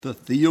The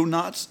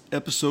Theonauts,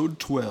 Episode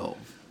 12.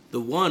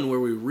 The one where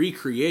we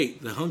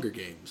recreate the Hunger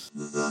Games.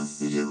 The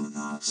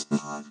Theonauts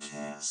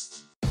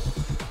Podcast.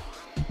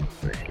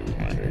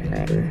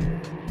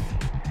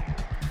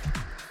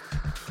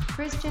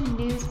 Christian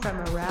news from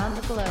around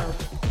the globe.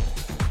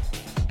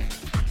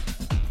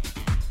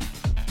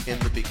 In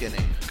the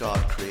beginning, God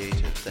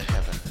created the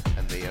heaven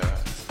and the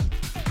earth.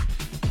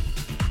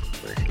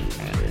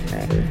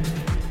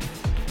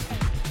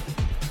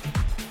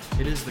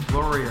 It is the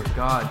glory of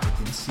God to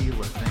conceal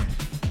a thing,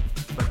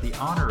 but the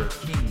honor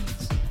of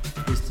kings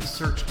is to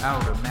search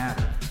out a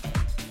matter.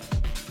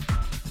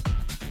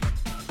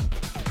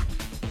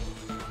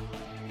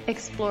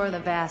 Explore the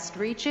vast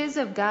reaches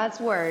of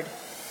God's Word.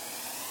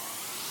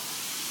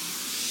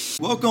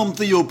 Welcome,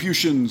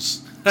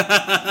 Theoputians.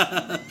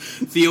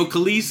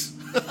 Theocalise?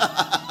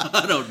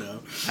 I don't know.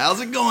 How's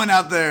it going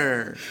out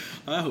there?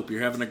 I hope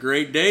you're having a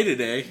great day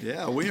today.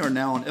 Yeah, we are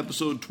now on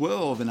Episode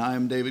 12, and I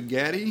am David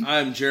Gaddy.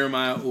 I'm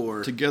Jeremiah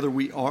Orr. Together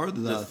we are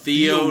the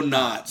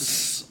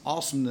Theonauts.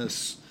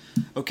 Awesomeness.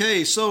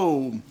 Okay,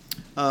 so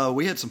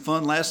we had some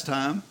fun last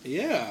time.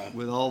 Yeah.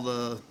 With all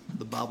the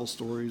Bible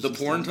stories. The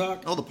porn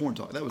talk? Oh, the porn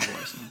talk. That was the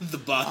last one. The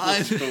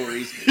Bible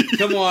stories.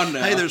 Come on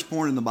now. Hey, there's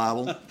porn in the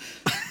Bible.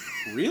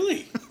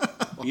 Really?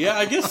 Yeah,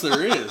 I guess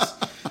there is.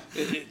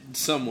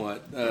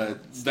 Somewhat.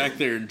 Back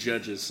there in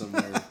Judges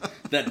somewhere.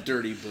 That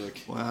dirty book.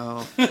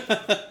 Wow.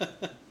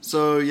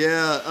 So,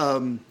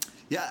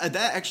 that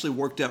actually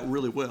worked out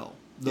really well,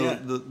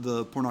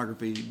 the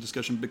pornography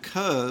discussion,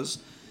 because,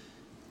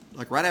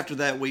 like, right after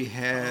that, we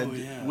had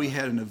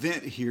an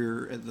event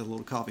here at the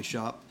little coffee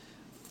shop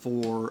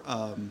for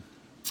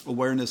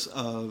awareness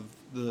of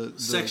the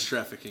sex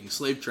trafficking,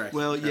 slave trafficking.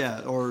 Well,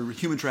 yeah, or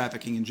human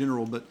trafficking in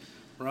general, but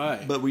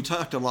right. But we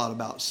talked a lot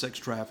about sex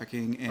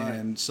trafficking,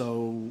 and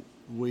so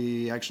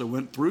we actually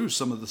went through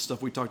some of the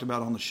stuff we talked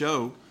about on the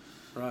show.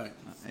 Right.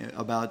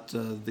 About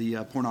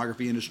the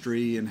pornography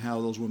industry and how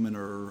those women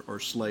are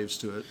slaves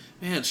to it.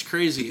 Man, it's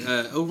crazy.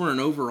 Over and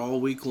over all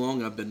week long,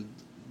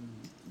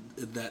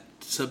 that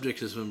subject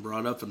has been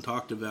brought up and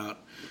talked about.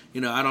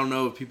 You know, I don't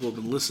know if people have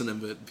been listening,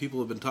 but people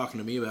have been talking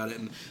to me about it.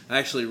 And I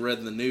actually read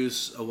in the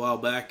news a while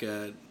back,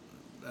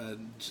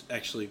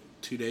 actually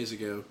 2 days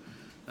ago,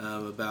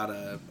 about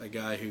a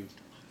guy who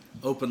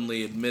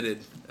openly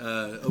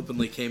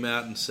came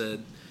out and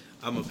said,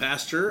 I'm a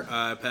pastor.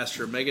 I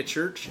pastor a mega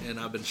church, and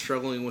I've been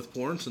struggling with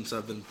porn since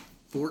I've been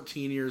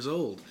 14 years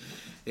old.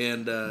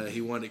 And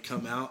he wanted to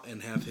come out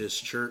and have his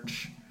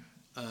church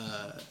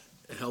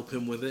help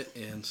him with it.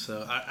 And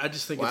so I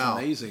just think it's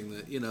amazing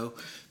that, you know,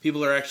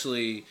 people are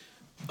actually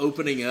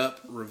opening up,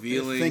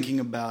 revealing. They're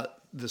thinking about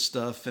this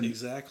stuff. And,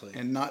 exactly.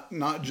 And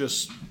not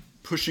just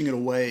pushing it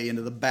away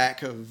into the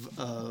back of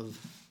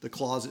the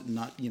closet and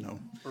not,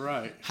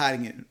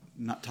 hiding it,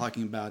 not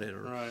talking about it.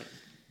 Or, right.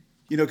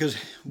 You know, because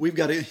we've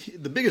got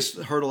the biggest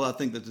hurdle I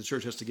think that the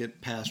church has to get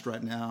past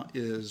right now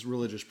is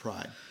religious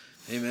pride.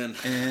 Amen.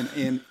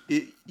 And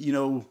it,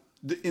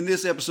 in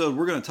this episode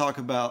we're going to talk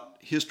about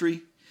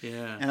history.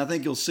 Yeah. And I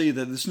think you'll see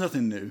that it's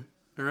nothing new.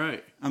 All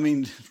right. I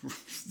mean,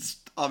 it's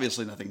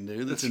obviously nothing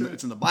new. It's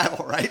in the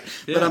Bible, right?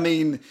 Yeah. But I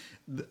mean,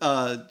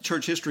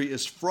 church history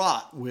is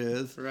fraught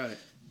with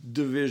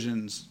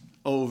divisions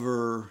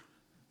over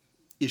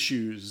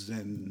issues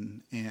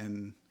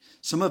and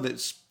some of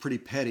it's pretty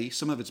petty,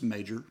 some of it's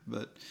major,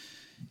 but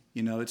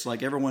it's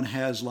like everyone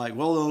has like,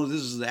 well, no,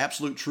 this is the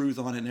absolute truth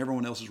on it, and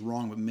everyone else is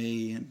wrong with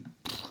me, and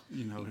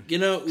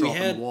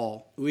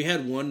we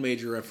had one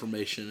major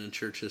reformation in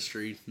church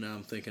history. Now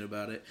I'm thinking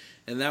about it,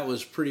 and that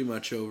was pretty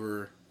much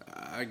over,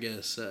 I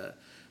guess,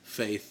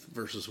 faith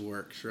versus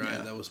works.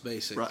 Right, that was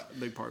basic. Right,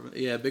 big part of it.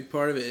 Yeah, big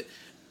part of it.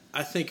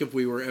 I think if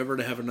we were ever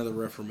to have another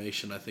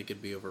reformation, I think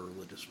it'd be over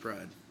religious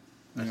pride.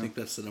 I think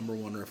that's the number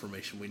one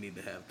reformation we need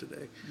to have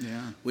today.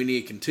 Yeah, we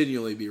need to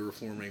continually be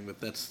reforming, but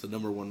that's the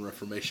number one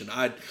reformation.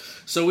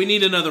 So we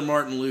need another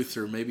Martin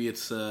Luther. Maybe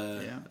it's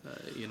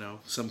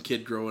some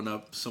kid growing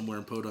up somewhere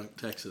in Podunk,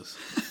 Texas,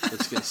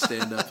 that's going to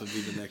stand up and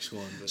be the next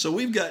one. But. So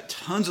we've got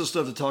tons of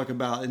stuff to talk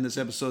about in this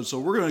episode. So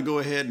we're going to go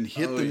ahead and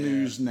hit the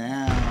news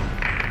now.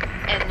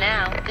 And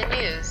now the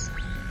news.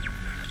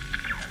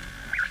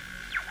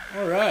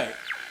 All right.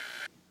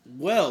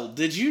 Well,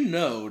 did you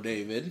know,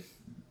 David,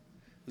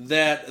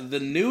 that the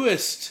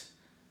newest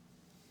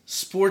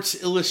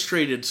Sports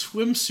Illustrated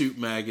swimsuit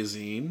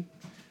magazine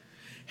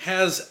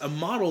has a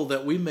model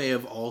that we may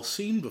have all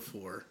seen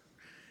before?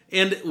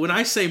 And when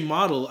I say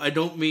model, I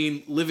don't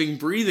mean living,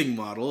 breathing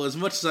model as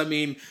much as I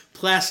mean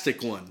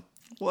plastic one.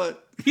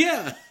 What?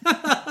 Yeah.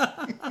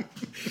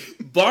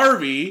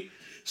 Barbie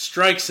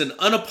strikes an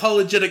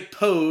unapologetic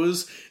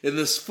pose in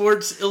the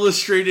Sports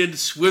Illustrated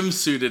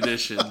swimsuit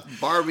edition.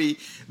 Barbie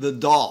the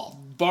doll.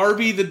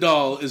 Barbie the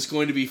doll is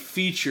going to be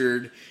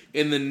featured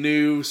in the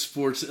new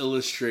Sports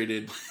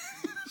Illustrated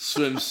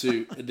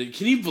swimsuit.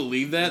 Can you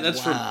believe that?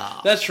 That's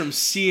from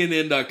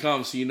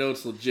CNN.com, so you know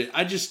it's legit.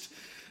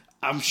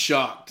 I'm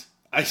shocked.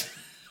 I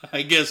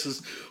guess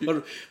it's,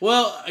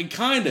 well,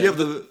 kind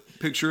of.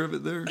 picture of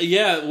it there?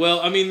 Yeah,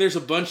 well, I mean, there's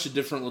a bunch of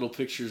different little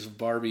pictures of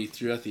Barbie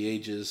throughout the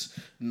ages.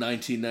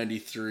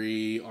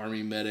 1993,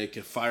 Army medic,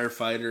 a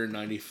firefighter,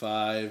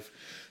 95.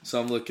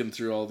 So I'm looking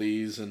through all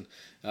these, and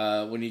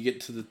when you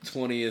get to the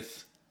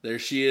 20th, there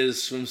she is,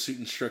 swimsuit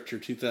instructor,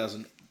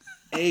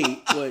 2008.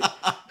 Wait.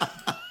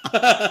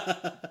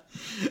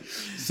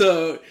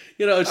 So,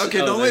 it's... Okay,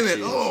 don't wait a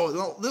minute.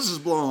 Oh, this is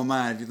blowing my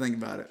mind if you think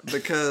about it.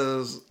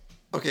 Because,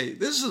 okay,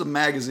 this is a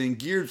magazine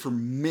geared for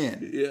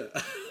men. Yeah.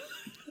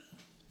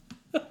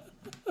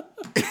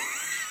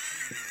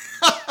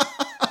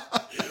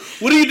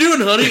 What are you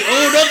doing, honey?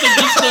 Oh, nothing.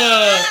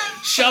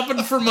 Just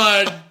shopping for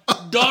my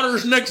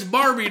daughter's next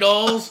Barbie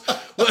dolls.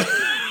 This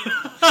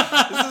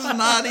is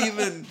not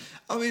even...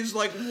 I mean, it's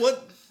like,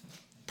 what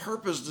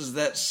purpose does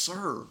that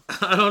serve?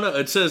 I don't know.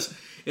 It says,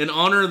 in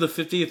honor of the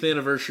 50th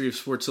anniversary of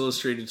Sports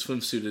Illustrated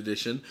Swimsuit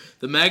Edition,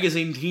 the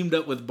magazine teamed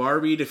up with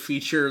Barbie to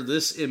feature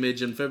this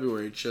image in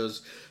February. It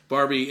shows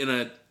Barbie in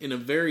a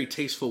very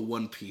tasteful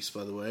one piece,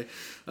 by the way,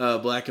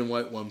 black and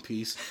white one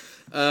piece.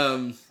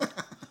 Though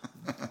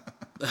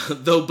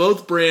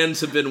both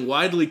brands have been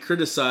widely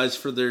criticized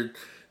for their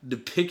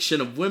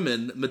depiction of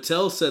women,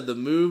 Mattel said the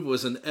move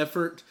was an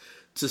effort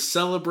to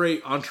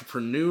celebrate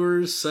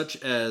entrepreneurs such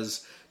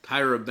as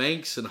Tyra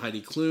Banks and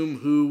Heidi Klum,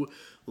 who,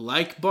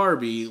 like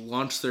Barbie,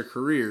 launched their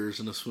careers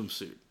in a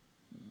swimsuit.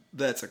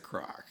 That's a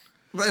crock.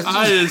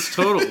 It's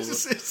total.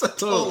 It's a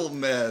total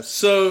mess.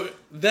 So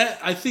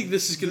I think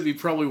this is going to be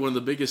probably one of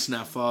the biggest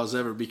snafus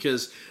ever,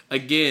 because,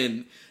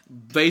 again,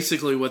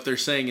 basically what they're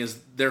saying is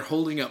they're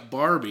holding up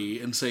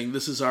Barbie and saying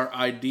this is our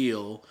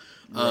ideal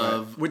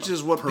of which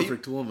is what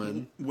perfect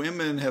woman.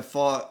 Women have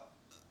fought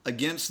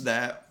against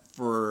that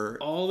for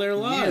all their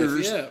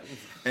lives, yeah.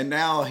 And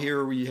now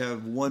here we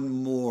have one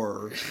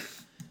more.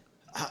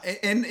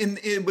 And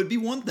it would be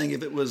one thing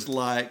if it was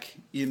like,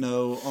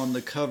 on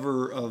the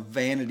cover of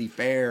Vanity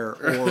Fair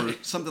or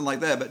something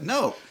like that. But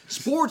no,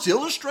 Sports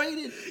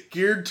Illustrated.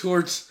 Geared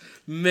towards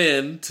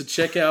men to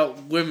check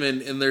out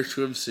women in their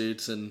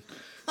swimsuits, and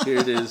here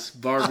it is,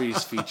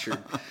 Barbie's featured.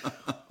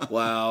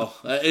 Wow,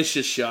 it's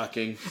just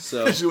shocking.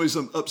 So there's always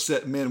some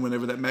upset men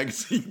whenever that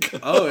magazine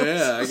comes. Oh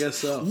yeah, I guess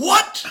so.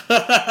 What?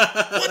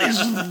 What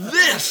is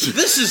this?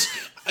 This is,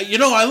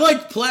 I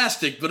like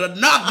plastic, but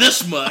not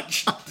this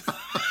much.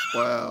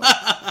 Wow,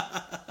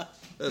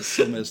 that's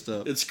so messed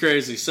up. It's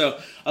crazy. So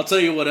I'll tell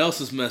you what else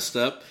is messed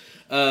up.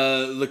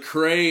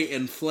 Lecrae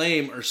and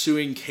Flame are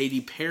suing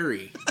Katy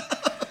Perry.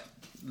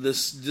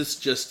 This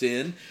just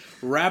in.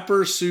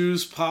 Rapper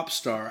sues pop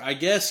star. I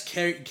guess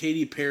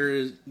Katy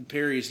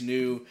Perry's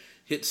new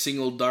hit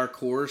single "Dark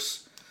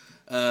Horse"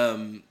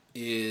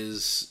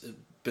 is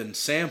been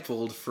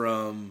sampled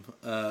from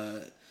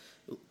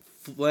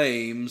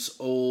Flame's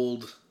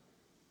old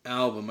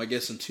album. I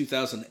guess in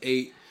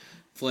 2008,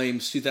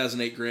 Flame's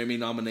 2008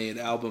 Grammy-nominated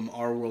album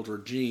 "Our World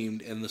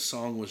Redeemed," and the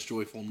song was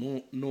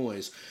 "Joyful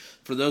Noise."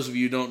 For those of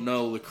you who don't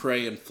know,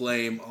 Lecrae and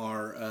Flame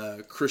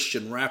are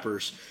Christian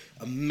rappers.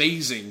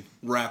 Amazing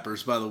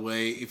rappers, by the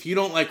way. If you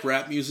don't like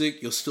rap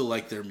music, you'll still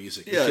like their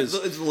music. Yeah, it's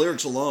the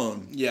lyrics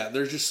alone. Yeah,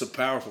 they're just so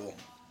powerful.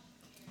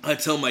 I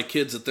tell my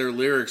kids that their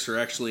lyrics are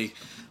actually,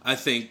 I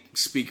think,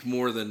 speak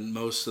more than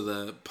most of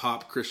the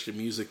pop Christian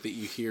music that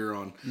you hear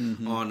on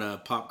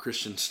pop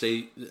Christian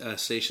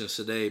stations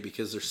today,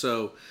 because they're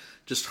so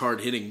just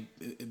hard-hitting,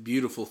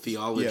 beautiful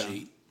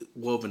theology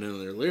woven into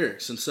their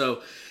lyrics. And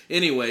so,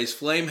 anyways,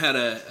 Flame had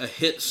a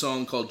hit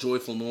song called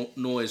 "Joyful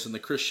Noise" in the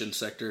Christian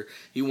sector.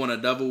 He won a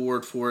Dove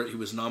Award for it. He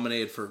was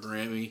nominated for a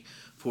Grammy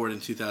for it in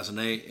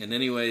 2008. And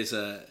anyways,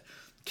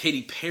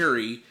 Katy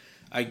Perry,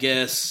 I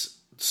guess,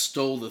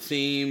 stole the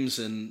themes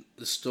and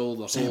stole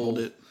the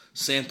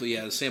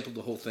sampled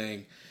the whole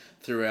thing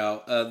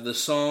throughout. The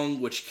song,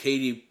 which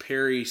Katy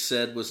Perry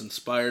said was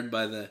inspired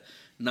by the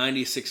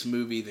 96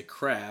 movie The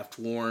Craft,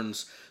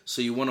 warns,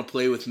 "So you want to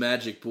play with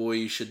magic, boy,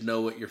 you should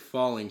know what you're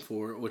falling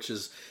for," which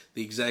is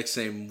the exact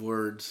same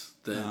words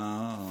that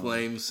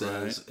Flame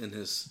says in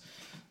his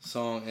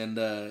song. And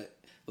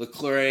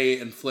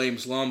Lecrae and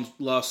Flame's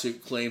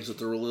lawsuit claims that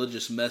the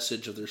religious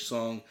message of their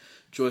song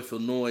 "Joyful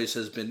Noise"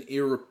 has been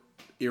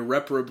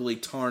irreparably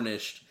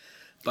tarnished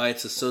by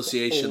its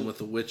association with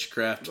the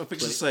witchcraft,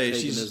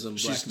 paganism,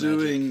 she's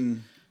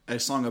doing a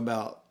song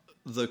about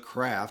the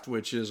craft,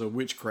 which is a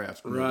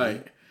witchcraft movie.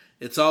 Right.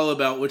 It's all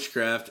about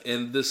witchcraft,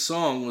 and this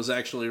song was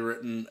actually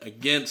written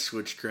against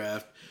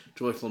witchcraft.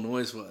 Joyful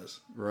Noise was.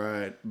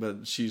 Right,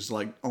 but she's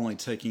like only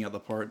taking out the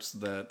parts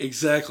that...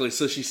 Exactly,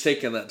 so she's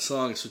taking that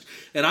song.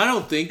 And I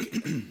don't think,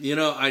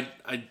 I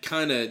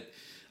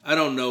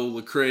don't know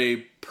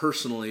Lecrae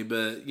personally,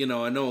 but,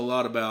 I know a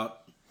lot about,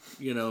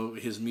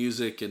 his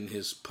music and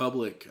his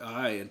public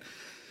eye, and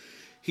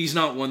he's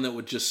not one that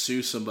would just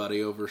sue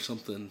somebody over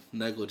something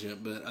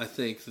negligent, but I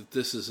think that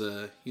this is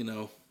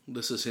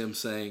this is him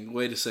saying,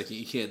 wait a second,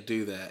 you can't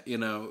do that.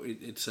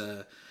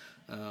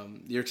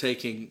 You're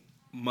taking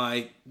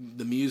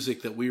the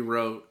music that we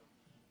wrote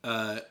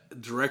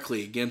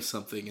directly against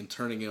something and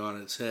turning it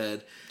on its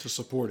head to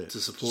support it, to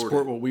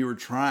support what we were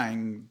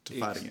trying to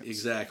fight against.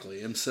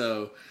 Exactly. And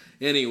so,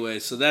 anyway,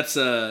 so that's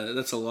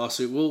a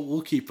lawsuit.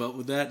 We'll keep up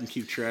with that and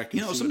keep track.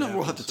 Sometimes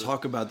we'll have to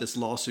talk about this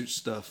lawsuit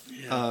stuff.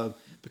 Yeah.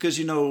 Because,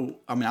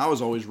 I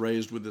was always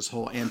raised with this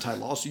whole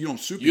anti-lawsuit. You don't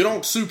sue people. You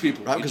don't sue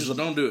people. Right? Because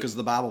don't do it. Because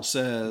the Bible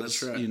says,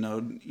 that's right.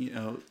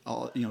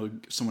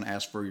 Someone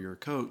asks for your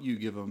coat, you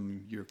give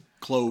them your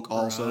cloak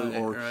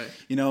also. Right.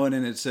 And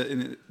then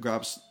it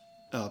grabs,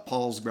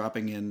 Paul's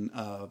grappling in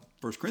 1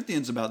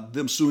 Corinthians about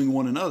them suing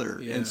one another.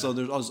 Yeah. And so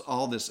there's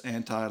all this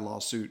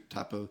anti-lawsuit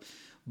type of,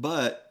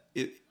 but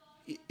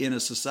in a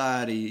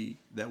society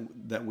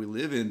that we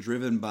live in,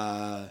 driven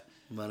by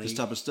money, this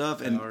type of stuff,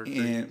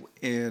 and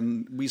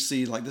we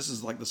see, like, this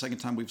is like the second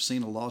time we've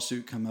seen a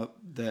lawsuit come up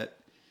that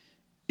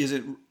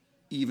isn't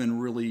even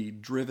really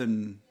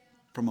driven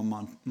from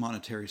a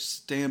monetary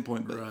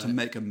standpoint, but to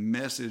make a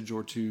message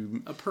or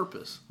to a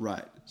purpose.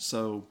 Right.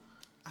 So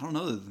I don't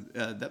know.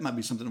 That might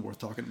be something worth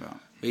talking about.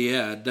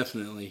 Yeah,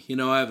 definitely.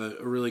 I have a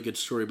really good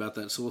story about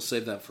that, so we'll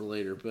save that for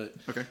later. But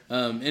okay.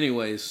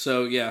 Anyways,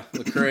 so yeah,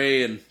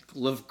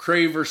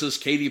 Lecrae versus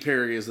Katy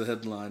Perry is the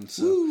headline.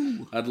 So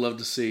Woo! I'd love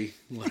to see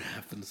what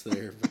happens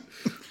there. But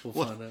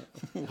we'll find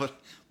out.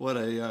 What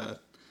a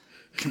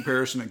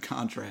comparison and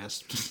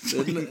contrast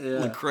between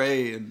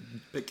Lecrae and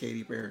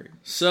Katy Perry.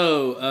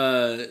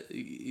 So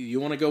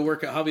you want to go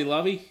work at Hobby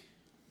Lobby?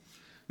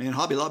 Man,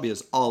 Hobby Lobby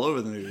is all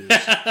over the news.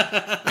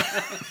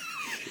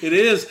 It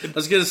is. I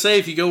was going to say,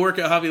 if you go work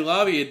at Hobby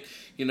Lobby,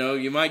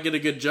 you might get a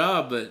good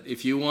job, but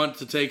if you want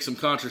to take some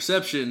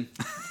contraception,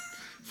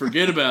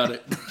 forget about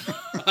it.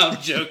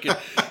 I'm joking.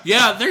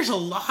 Yeah, there's a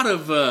lot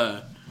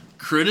of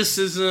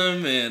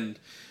criticism and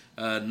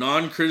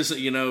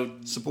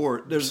non-criticism,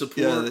 support. There's support.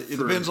 Yeah, it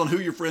depends on who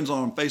your friends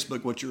are on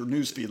Facebook, what your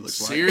news feed looks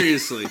like.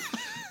 Seriously.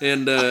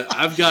 And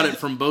I've got it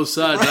from both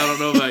sides. I don't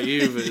know about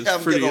you, but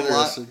it's pretty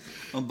interesting.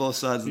 On both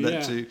sides of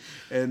that too,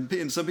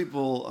 and some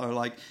people are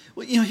like,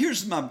 well,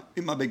 here's my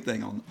big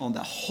thing on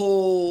that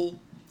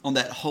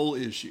whole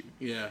issue.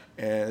 Yeah,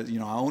 I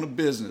own a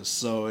business,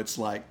 so it's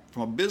like,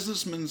 from a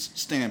businessman's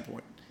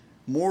standpoint,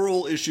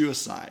 moral issue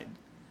aside,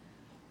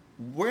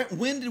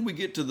 when did we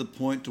get to the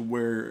point to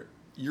where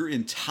you're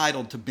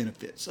entitled to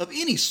benefits of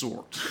any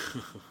sort?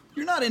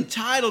 You're not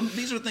entitled.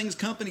 These are things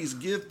companies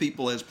give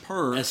people as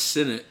perks,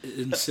 as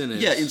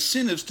incentives.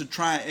 Incentives to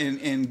try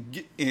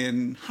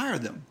and hire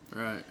them.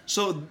 Right.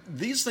 So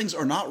these things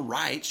are not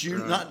rights.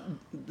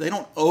 They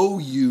don't owe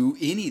you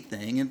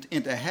anything,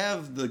 and to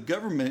have the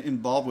government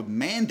involved with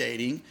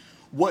mandating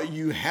what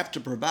you have to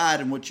provide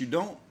and what you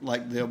don't,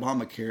 like the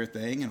Obamacare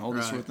thing and all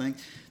this sort of thing,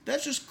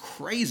 that's just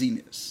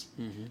craziness.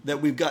 Mm-hmm.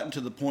 That we've gotten to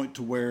the point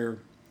to where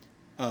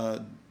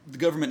the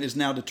government is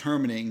now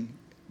determining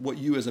what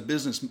you as a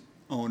business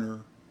owner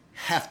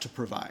have to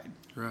provide.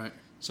 Right.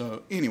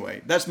 So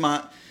anyway, that's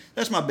my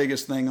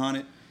biggest thing on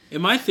it.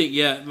 And my thing,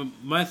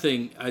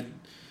 I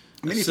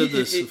said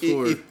this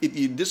before. If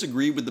you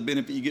disagree with the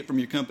benefit you get from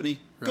your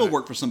company, go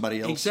work for somebody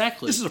else.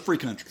 Exactly. This is a free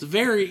country. It's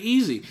very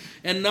easy.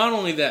 And not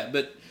only that,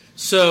 but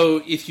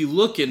so if you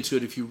look into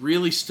it, if you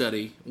really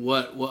study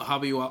what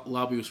Hobby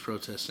Lobby was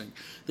protesting,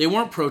 they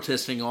weren't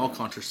protesting all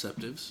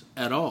contraceptives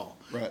at all.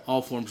 Right.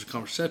 All forms of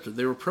contraceptive.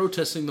 They were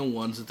protesting the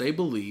ones that they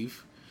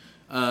believe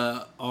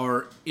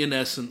are, in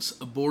essence,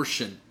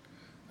 abortion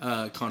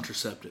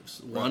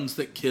contraceptives. Right. Ones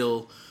that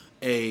kill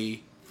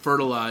a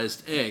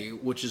fertilized egg,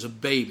 which is a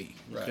baby.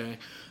 Right. Okay,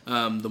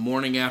 the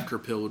morning after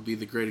pill would be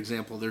the great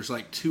example. There's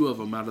like 2 of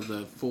them out of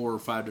the 4 or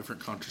 5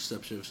 different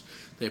contraceptives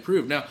they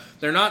approved. Now,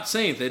 they're not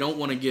saying they don't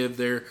want to give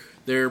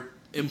their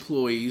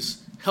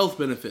employees health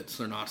benefits.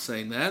 They're not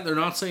saying that. They're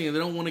not saying they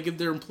don't want to give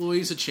their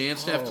employees a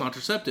chance to have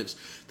contraceptives.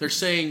 They're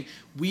saying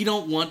we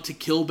don't want to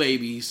kill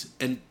babies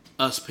and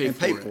us pay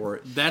for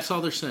it. That's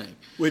all they're saying.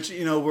 Which,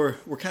 we're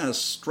kind of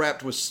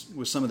strapped with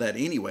some of that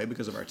anyway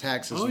because of our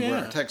taxes and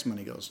where our tax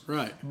money goes.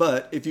 Right.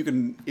 But if you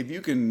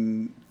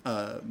can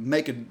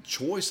make a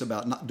choice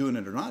about not doing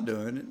it or not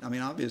doing it, I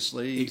mean,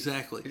 obviously,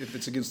 exactly. If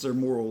it's against their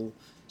moral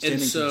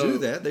standing to do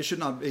that, they should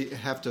not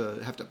have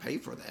to pay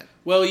for that.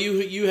 Well,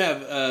 you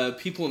have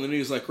people in the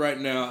news, like right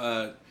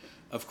now,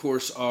 of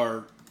course,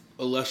 our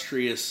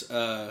illustrious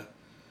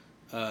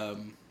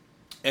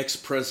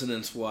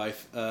ex-president's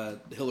wife,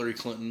 Hillary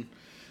Clinton,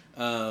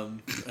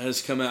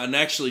 has come out, and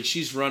actually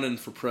she's running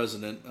for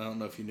president. I don't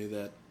know if you knew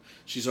that.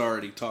 She's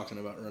already talking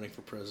about running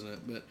for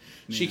president, but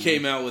she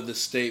came out with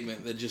this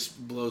statement that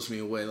just blows me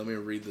away. Let me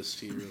read this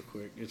to you real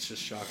quick. It's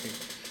just shocking.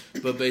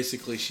 But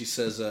basically she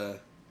says,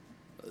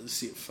 let's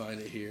see if I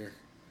find it here.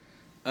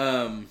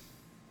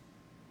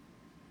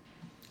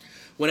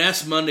 When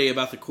asked Monday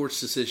about the court's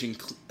decision,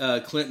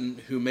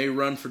 Clinton, who may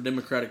run for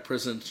Democratic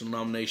presidential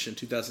nomination in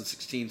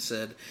 2016,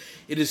 said,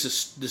 "It is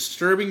a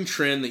disturbing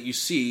trend that you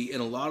see in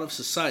a lot of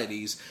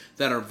societies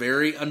that are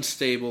very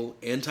unstable,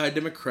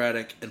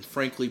 anti-democratic, and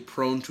frankly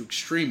prone to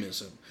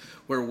extremism,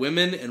 where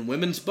women and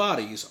women's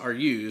bodies are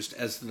used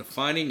as the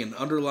defining and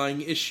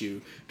underlying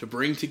issue to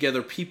bring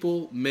together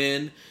people,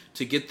 men,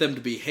 to get them to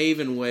behave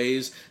in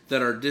ways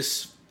that are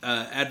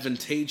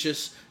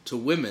advantageous to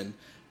women,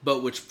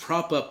 but which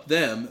prop up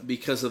them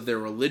because of their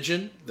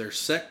religion, their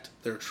sect,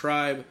 their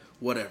tribe,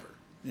 whatever.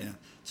 Yeah,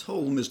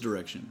 total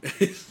misdirection.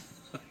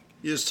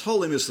 You just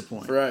totally missed the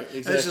point. Right, exactly.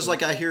 And it's just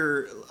like I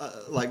hear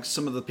like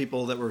some of the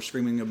people that were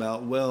screaming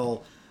about,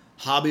 well,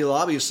 Hobby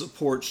Lobby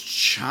supports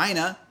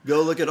China.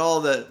 Go look at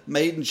all the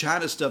made in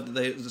China stuff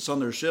that's on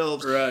their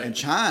shelves. Right. And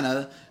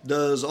China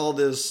does all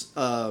this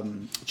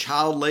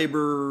child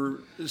labor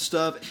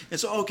stuff. And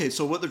so, okay,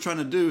 so what they're trying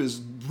to do is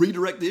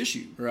redirect the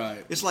issue.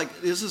 Right. It's like,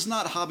 this is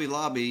not Hobby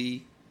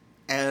Lobby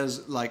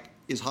as like,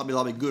 is Hobby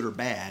Lobby good or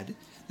bad?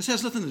 This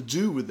has nothing to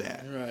do with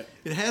that. Right.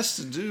 It has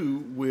to do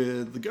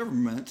with the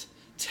government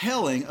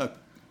telling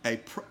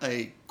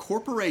a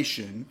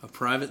corporation, A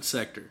private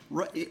sector.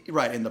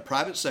 right, in the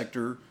private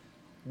sector,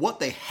 what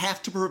they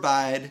have to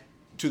provide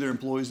to their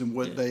employees and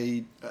what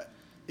they.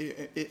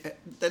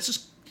 That's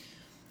just.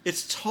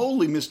 It's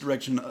totally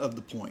misdirection of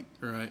the point.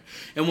 Right.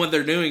 And what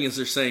they're doing is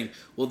they're saying,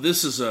 well,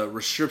 this is a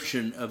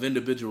restriction of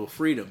individual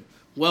freedom.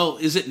 Well,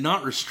 is it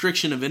not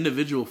restriction of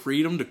individual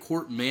freedom to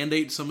court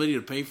mandate somebody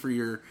to pay for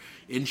your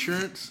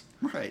insurance?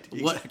 Right,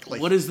 exactly.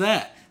 What is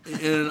that?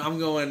 And I'm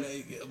going,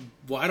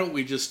 why don't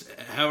we just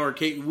have our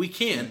cake? We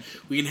can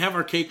have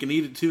our cake and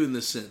eat it too in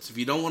this sense. If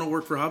you don't want to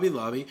work for Hobby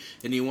Lobby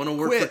and you want to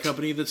work for a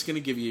company that's going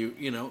to give you,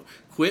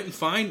 quit and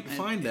find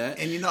that.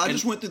 And I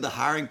just went through the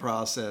hiring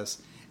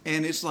process,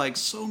 and it's like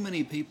so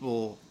many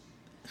people,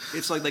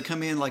 it's like they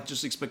come in like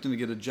just expecting to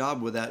get a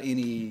job without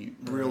any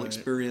real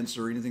experience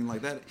or anything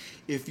like that.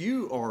 If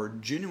you are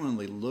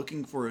genuinely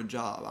looking for a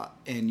job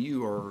and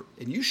you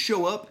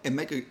show up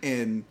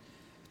and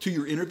to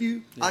your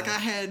interview, like I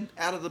had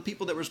out of the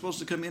people that were supposed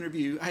to come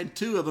interview, I had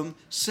 2 of them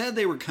said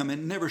they were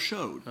coming, never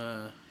showed.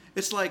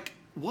 It's like,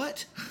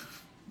 what?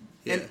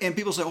 Yeah. And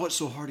people say, oh, it's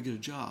so hard to get a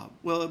job.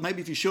 Well,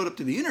 maybe if you showed up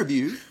to the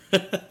interview.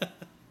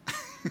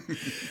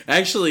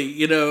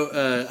 Actually,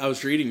 I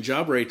was reading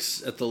job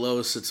rates at the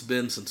lowest it's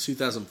been since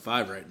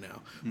 2005 right now,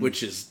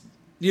 which is,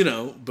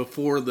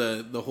 before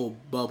the whole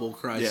bubble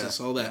crisis,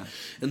 all that. Yeah.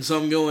 And so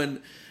I'm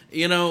going,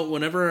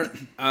 whenever,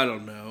 I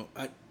don't know,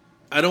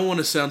 I don't want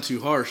to sound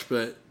too harsh,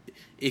 but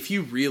if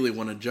you really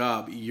want a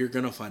job, you're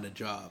going to find a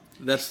job.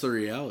 That's the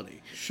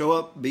reality. Show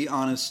up, be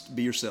honest,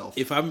 be yourself.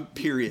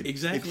 Period.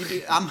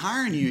 Exactly. I'm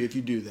hiring you if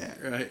you do that.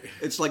 Right.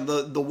 It's like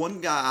the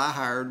one guy I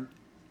hired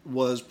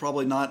was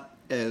probably not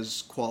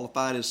as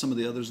qualified as some of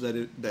the others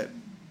that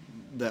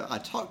I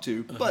talked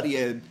to, but he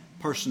had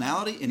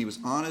personality and he was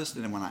honest.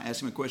 And when I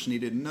asked him a question he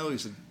didn't know, he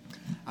said,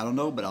 I don't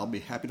know, but I'll be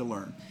happy to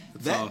learn.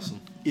 That's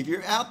awesome. If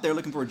you're out there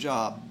looking for a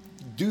job,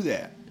 do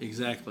that.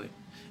 Exactly.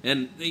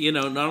 And,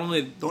 not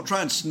only... Don't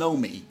try and snow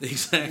me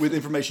with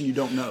information you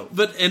don't know.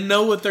 And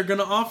know what they're going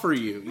to offer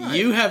you. Right.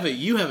 You have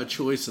a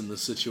choice in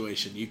this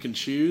situation. You can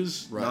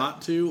choose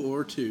not to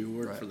or to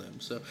work for them.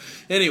 So,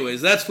 anyways,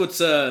 that's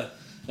what's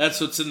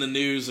in the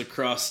news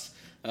across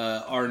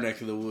our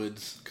neck of the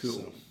woods. Cool.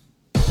 So.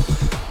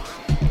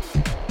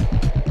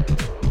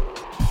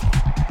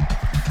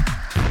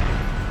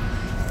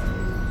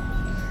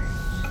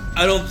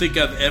 I don't think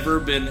I've ever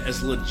been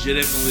as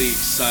legitimately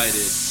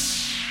excited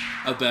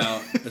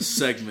about a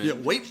segment. Yeah,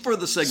 wait for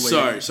the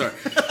segue. Sorry.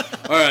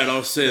 All right,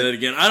 I'll say that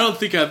again. I don't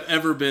think I've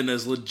ever been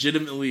as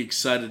legitimately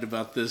excited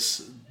about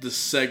this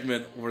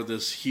segment or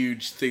this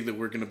huge thing that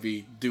we're going to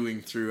be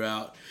doing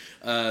throughout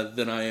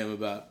than I am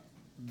about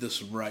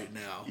this right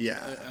now.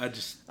 Yeah. I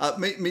just...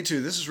 me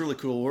too. This is really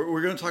cool.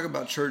 We're going to talk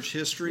about church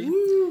history.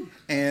 Woo!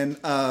 And...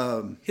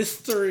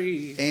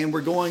 history. And we're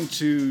going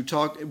to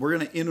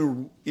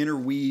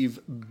interweave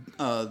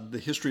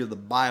the history of the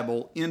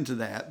Bible into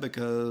that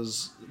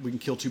because we can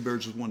kill 2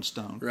 birds with 1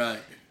 stone. Right.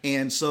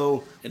 And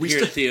so... And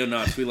here at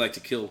Theonauts, we like to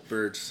kill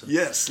birds. So.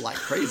 Yes, like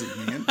crazy,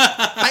 man.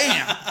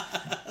 Bam!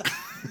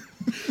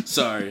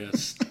 Sorry, I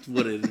just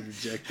wanted to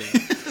interject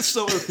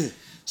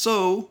that.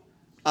 So,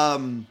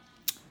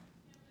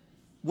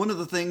 one of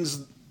the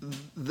things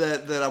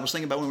that I was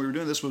thinking about when we were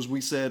doing this was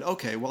we said,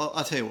 okay, well,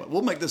 I'll tell you what.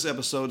 We'll make this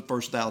episode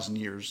first 1,000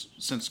 years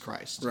since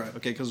Christ. Right.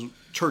 Okay, because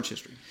church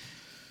history.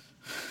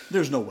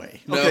 There's no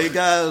way. No. Okay,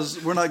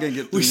 guys, we're not going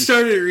to get through. We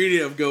started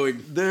reading, I'm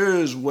going... There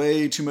is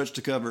way too much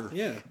to cover.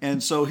 Yeah.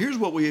 And so here's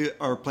what we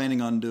are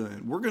planning on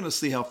doing. We're going to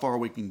see how far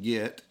we can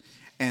get.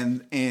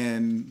 And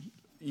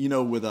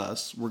with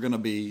us, we're going to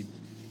be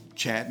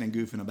chatting and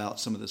goofing about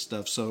some of this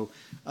stuff. So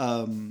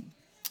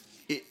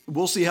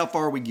we'll see how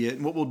far we get.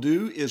 And what we'll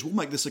do is we'll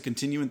make this a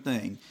continuing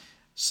thing.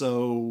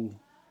 So,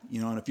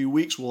 in a few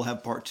weeks, we'll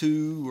have part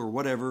 2 or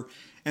whatever.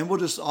 And we'll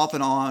just off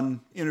and on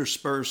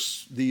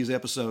intersperse these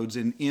episodes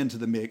into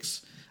the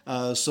mix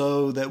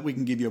so that we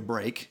can give you a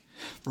break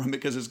from it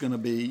because it's going to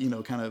be,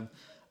 kind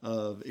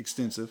of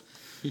extensive.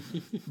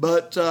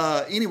 But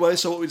anyway,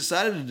 so what we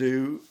decided to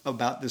do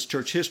about this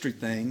church history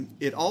thing,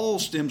 it all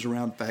stems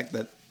around the fact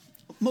that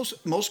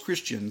most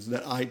Christians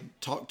that I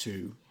talk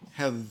to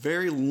have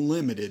very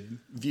limited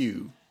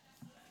view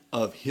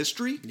of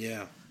history.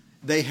 Yeah.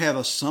 They have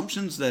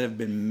assumptions that have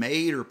been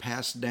made or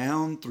passed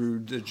down through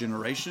the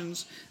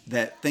generations,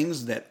 that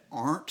things that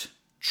aren't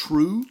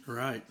true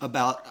right.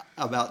 about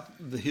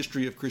the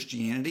history of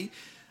Christianity.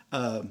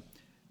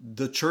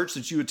 The church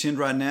that you attend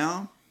right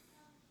now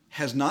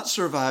has not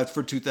survived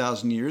for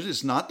 2,000 years.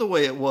 It's not the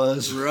way it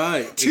was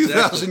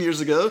 2,000 years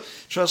ago.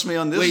 Trust me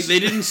on this. Wait, they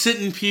didn't sit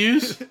in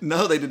pews?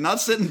 No, they did not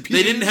sit in pews.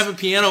 They didn't have a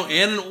piano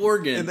and an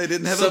organ. And they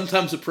didn't have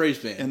sometimes a praise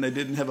band. And they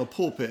didn't have a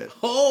pulpit.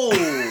 Oh,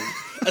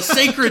 a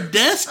sacred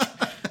desk?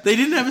 They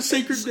didn't have a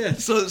sacred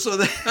desk.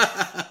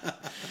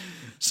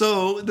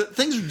 So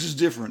things are just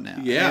different now.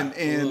 Yeah.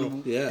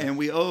 And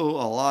we owe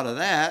a lot of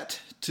that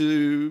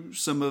to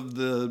some of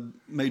the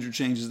major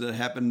changes that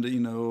happened,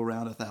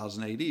 around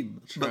 1000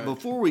 AD. But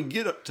before we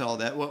get up to all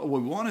that, what we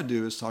want to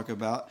do is talk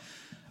about,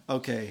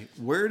 okay,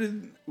 where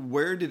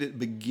did it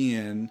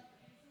begin?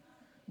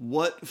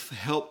 What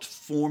helped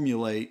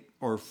formulate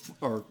or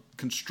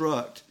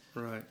construct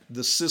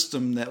the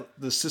systems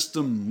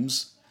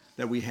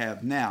that we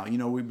have now?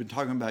 We've been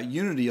talking about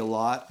unity a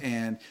lot,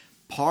 and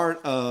part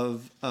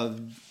of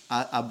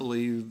I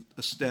believe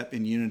a step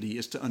in unity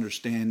is to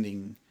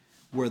understanding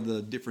where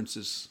the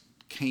differences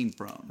came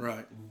from.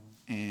 Right.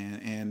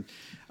 And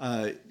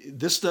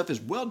this stuff is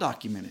well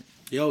documented.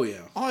 Oh, yeah.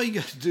 All you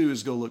got to do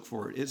is go look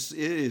for it. It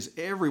is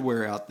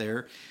everywhere out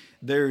there.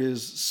 There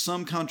is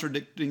some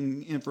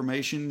contradicting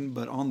information,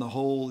 but on the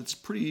whole, it's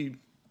pretty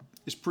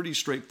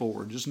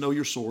straightforward. Just know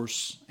your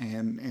source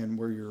and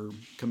where you're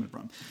coming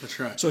from. That's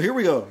right. So here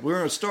we go. We're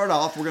going to start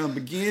off. We're going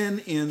to begin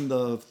in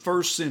the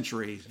 1st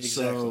century. Exactly.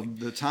 So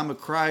the time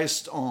of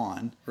Christ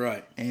on.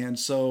 Right. And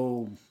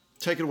so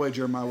take it away,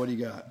 Jeremiah. What do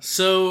you got?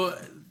 So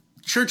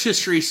church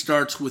history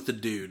starts with a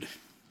dude.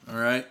 All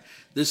right.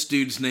 This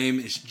dude's name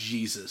is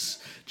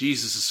Jesus.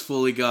 Jesus is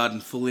fully God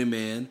and fully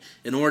man.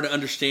 In order to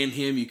understand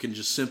him, you can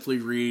just simply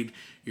read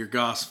your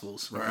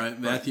Gospels, right?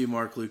 Matthew,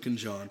 Mark, Luke, and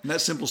John. And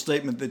that simple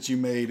statement that you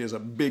made is a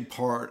big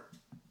part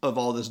of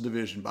all this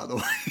division, by the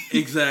way.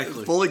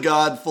 Exactly. Fully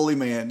God, fully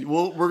man.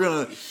 We're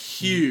going to...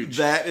 Huge.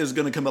 That is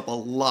going to come up a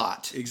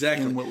lot.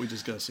 Exactly. In what we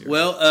discuss here.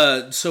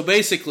 Well, so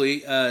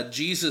basically,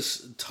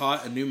 Jesus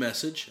taught a new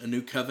message, a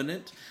new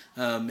covenant.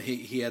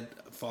 He had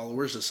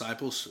followers,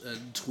 disciples,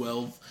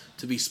 12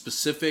 to be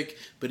specific,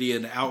 but he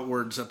had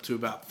outwards up to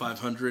about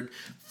 500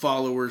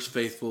 followers,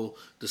 faithful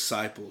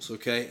disciples,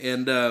 okay?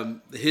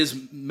 And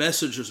his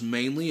message was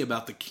mainly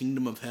about the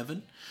kingdom of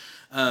heaven.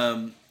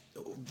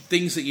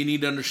 Things that you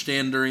need to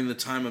understand during the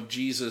time of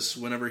Jesus,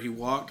 whenever he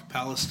walked,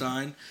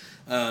 Palestine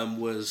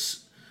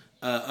was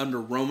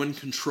under Roman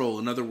control.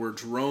 In other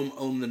words, Rome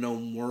owned the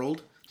known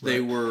world. Right.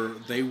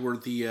 They were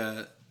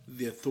the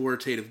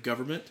authoritative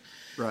government.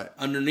 Right.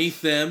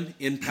 Underneath them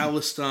in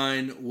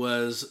Palestine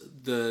was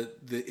the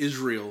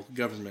Israel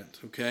government,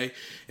 okay?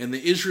 And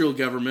the Israel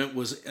government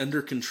was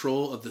under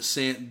control of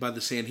by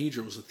the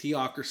Sanhedrin. It was a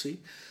theocracy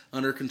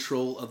under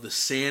control of the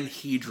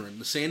Sanhedrin.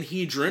 The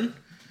Sanhedrin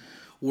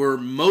were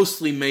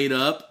mostly made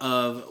up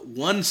of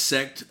one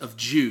sect of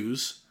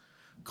Jews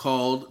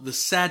called the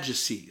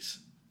Sadducees,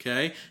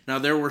 okay? Now,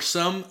 there were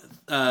some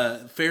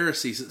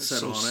Pharisees that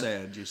sat on it. So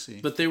sad, you see.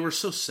 But they were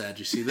so sad,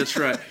 you see. That's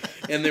right.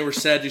 And they were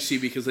sad, you see,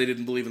 because they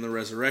didn't believe in the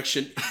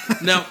resurrection.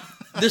 Now,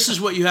 this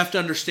is what you have to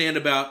understand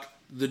about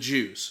the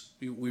Jews.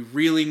 We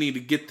really need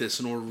to get this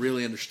in order to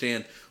really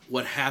understand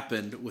what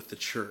happened with the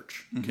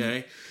church,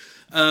 okay?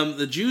 Mm-hmm.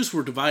 The Jews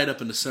were divided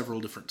up into several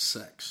different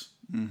sects.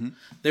 Mm-hmm.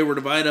 They were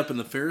divided up in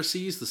the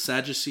Pharisees, the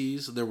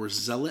Sadducees, there were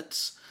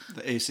Zealots.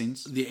 The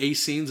Essenes. The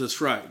Essenes,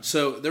 that's right.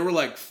 So there were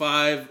like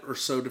 5 or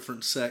so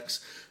different sects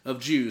of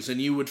Jews,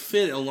 and you would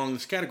fit along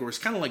this category. It's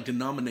kind of like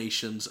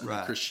denominations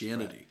under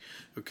Christianity,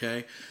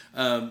 okay?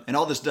 And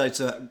all this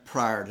dates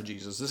prior to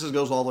Jesus. This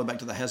goes all the way back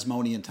to the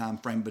Hasmonean time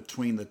frame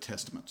between the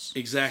Testaments.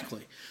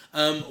 Exactly.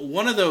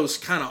 One of those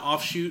kind of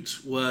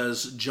offshoots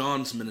was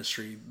John's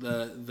ministry,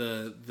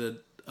 the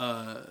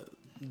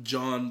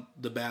John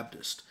the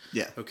Baptist.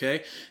 Yeah.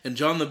 Okay? And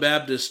John the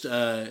Baptist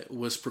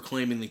was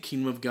proclaiming the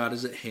kingdom of God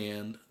is at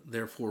hand,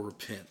 therefore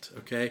repent.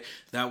 Okay?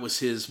 That was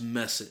his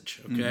message.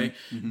 Okay?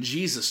 Mm-hmm. Mm-hmm.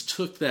 Jesus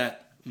took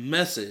that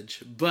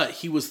message, but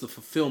he was the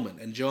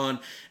fulfillment. And John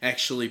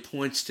actually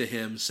points to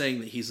him saying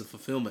that he's the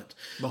fulfillment.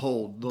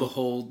 Behold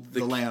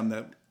the lamb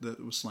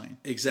that was slain.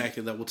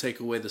 Exactly, that will take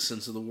away the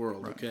sins of the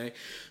world. Right. Okay?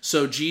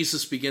 So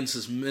Jesus begins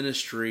his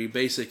ministry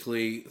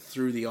basically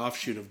through the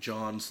offshoot of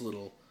John's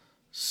little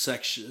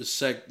section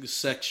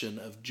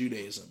of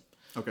Judaism.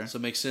 Okay. Does that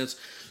make sense?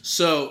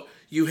 So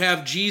you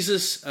have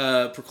Jesus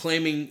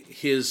proclaiming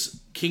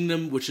his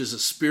kingdom, which is a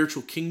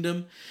spiritual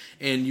kingdom,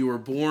 and you are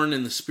born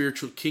in the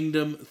spiritual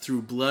kingdom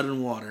through blood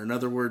and water. In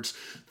other words,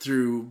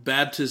 through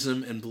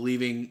baptism and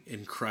believing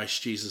in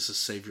Christ Jesus as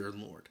Savior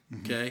and Lord.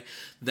 Mm-hmm. Okay?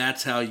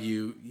 That's how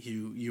you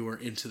are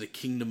into the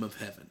kingdom of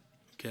heaven.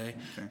 Okay?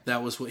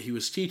 That was what he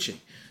was teaching.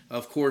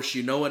 Of course,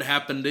 you know what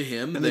happened to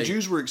him. And the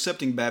Jews were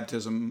accepting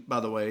baptism, by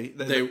the way.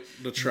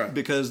 That's right.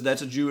 Because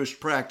that's a Jewish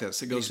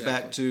practice. It goes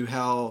back to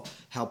how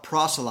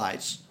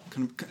proselytes,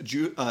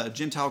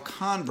 Gentile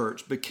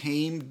converts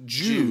became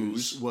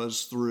Jews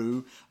was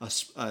through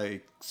a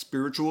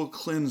spiritual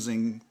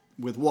cleansing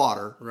with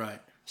water. Right.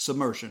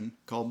 Submersion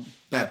called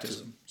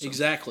baptism. So.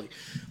 Exactly.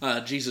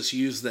 Jesus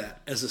used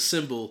that as a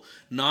symbol,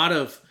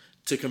 not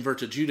to convert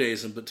to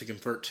Judaism, but to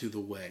convert to the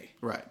way.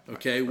 Right.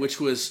 Okay, which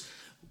was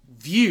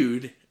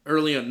viewed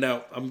early on.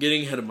 Now, I'm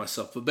getting ahead of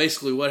myself, but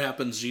basically what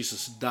happens,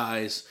 Jesus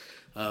dies,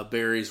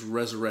 buries,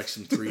 resurrects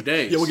in 3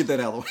 days. Yeah, we'll get that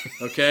out of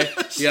the way. Okay?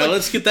 Yeah,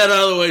 let's get that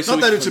out of the way.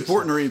 Not that it's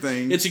important or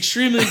anything. It's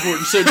extremely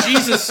important. So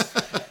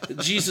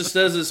Jesus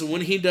does this, and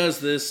when he does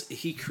this,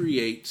 he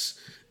creates,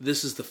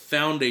 this is the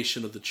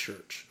foundation of the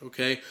church.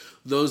 Okay?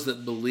 Those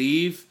that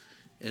believe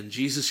in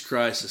Jesus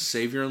Christ as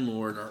Savior and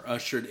Lord are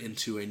ushered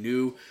into a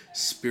new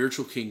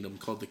spiritual kingdom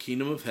called the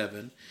Kingdom of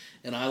Heaven,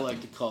 and I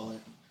like to call it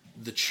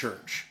the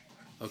church.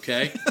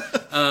 Okay?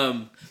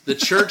 The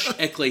church,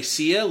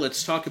 ecclesia.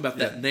 Let's talk about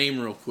that name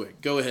real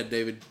quick. Go ahead,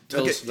 David.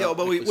 Tell us about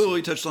but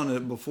we touched on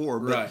it before.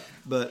 But,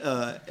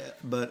 right.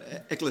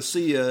 But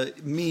ecclesia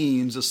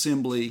means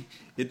assembly.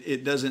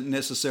 It doesn't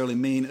necessarily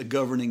mean a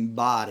governing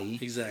body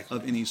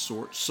of any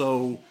sort.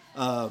 So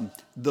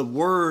the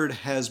word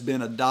has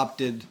been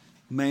adopted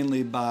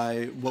mainly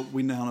by what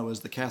we now know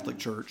as the Catholic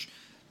Church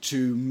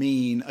to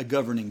mean a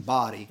governing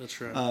body. That's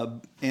right.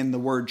 And the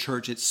word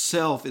church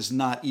itself is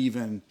not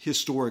even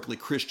historically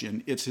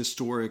Christian. It's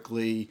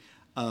historically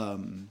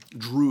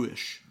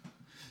Druish.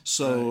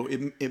 So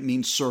it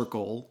means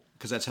circle,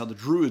 because that's how the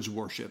Druids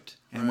worshipped.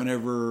 And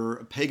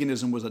whenever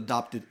paganism was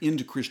adopted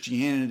into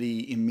Christianity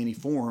in many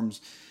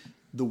forms,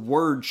 the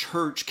word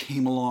church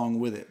came along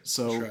with it.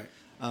 So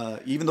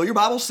even though your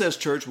Bible says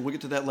church, we'll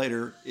get to that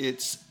later,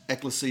 it's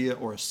ecclesia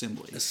or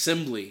assembly.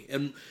 Assembly.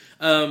 And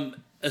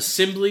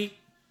assembly,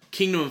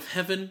 Kingdom of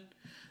Heaven,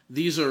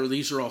 these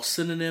are all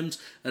synonyms.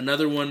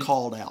 Another one,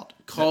 called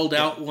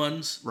out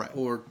ones,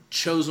 or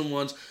chosen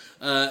ones.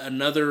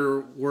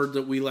 Another word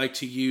that we like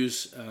to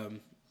use,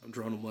 I'm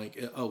drawing a blank.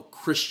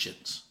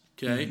 Christians.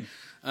 Okay,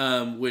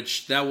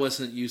 which that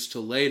wasn't used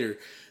till later.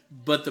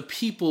 But the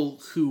people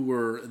who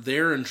were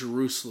there in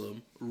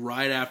Jerusalem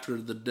right after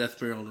the death,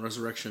 burial, and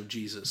resurrection of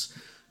Jesus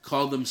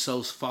called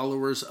themselves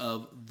followers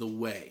of the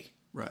way.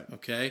 Right.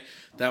 Okay.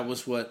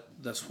 That's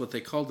what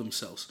they called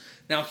themselves.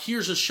 Now,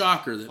 here's a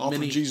shocker that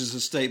from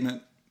Jesus'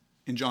 statement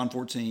in John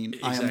 14,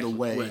 I am the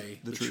way,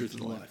 the truth,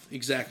 and the life.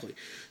 Exactly.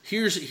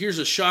 Here's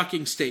a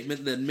shocking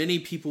statement that many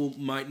people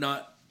might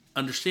not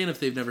understand if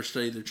they've never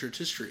studied their church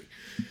history.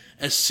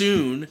 As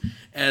soon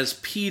as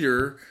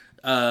Peter,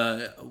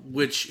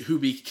 who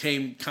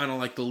became kind of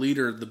like the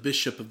leader, the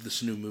bishop of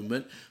this new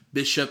movement,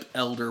 bishop,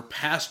 elder,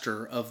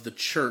 pastor of the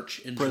church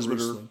in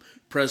Jerusalem,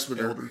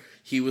 presbyter. Elder.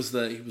 He was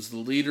the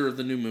leader of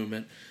the new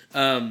movement.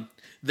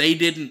 They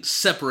didn't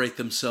separate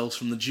themselves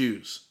from the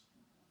Jews.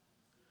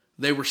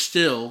 They were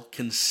still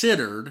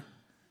considered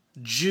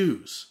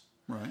Jews.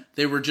 Right.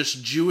 They were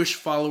just Jewish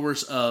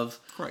followers of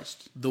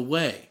Christ. The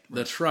way.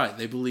 That's right.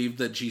 They believed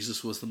that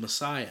Jesus was the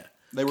Messiah.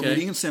 They were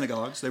meeting in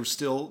synagogues. They were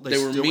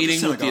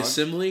meeting with the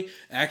assembly.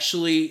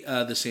 Actually,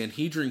 the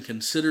Sanhedrin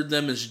considered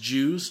them as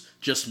Jews,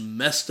 just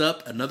messed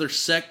up another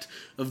sect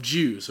of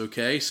Jews.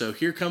 Okay, so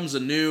here comes a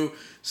new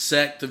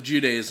sect of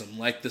Judaism,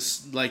 like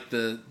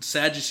the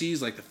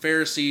Sadducees, like the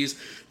Pharisees,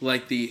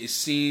 like the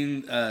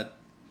Essene. I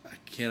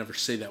can't ever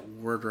say that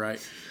word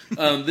right.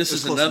 This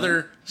is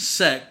another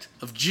sect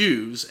of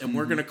Jews, and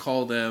we're going to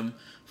call them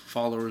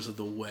followers of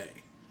the way.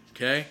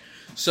 Okay.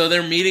 So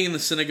they're meeting in the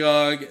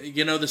synagogue.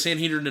 You know, the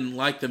Sanhedrin didn't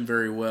like them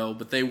very well,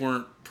 but they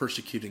weren't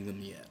persecuting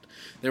them yet.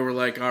 They were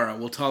like, all right,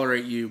 we'll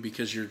tolerate you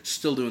because you're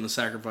still doing the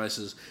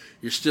sacrifices.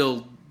 You're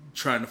still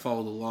trying to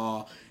follow the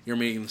law. You're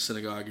meeting in the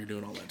synagogue. You're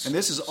doing all that stuff. And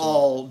this is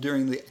all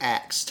during the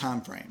Acts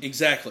time frame.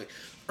 Exactly.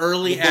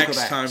 Early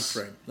Acts time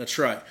frame. That's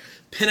right.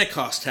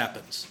 Pentecost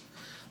happens.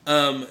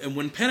 And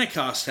when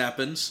Pentecost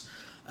happens,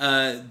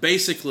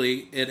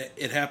 basically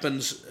it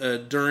happens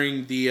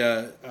during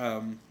the...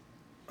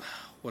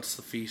 what's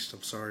the feast?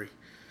 I'm sorry.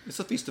 It's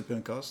the Feast of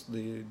Pentecost.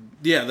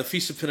 The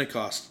Feast of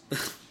Pentecost.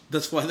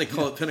 That's why they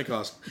call it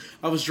Pentecost.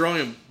 I was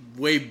drawing a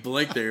way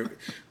blank there.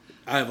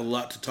 I have a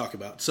lot to talk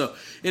about. So,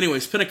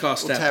 anyways,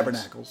 Pentecost happens.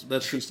 Tabernacles.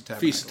 That's Feast of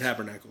Tabernacles. Feast of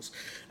Tabernacles.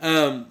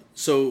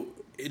 So,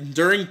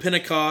 during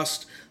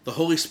Pentecost, the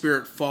Holy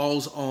Spirit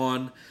falls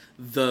on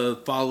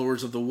the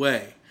followers of the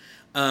way.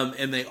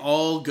 And they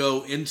all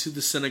go into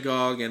the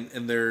synagogue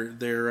and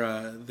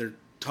they're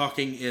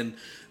talking in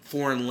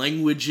foreign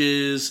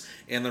languages,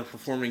 and they're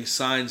performing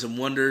signs and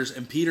wonders,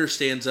 and Peter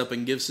stands up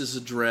and gives his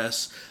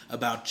address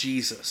about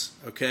Jesus,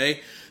 okay?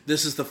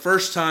 This is the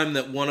first time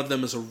that one of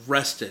them is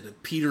arrested.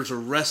 Peter's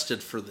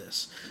arrested for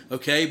this,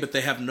 okay? But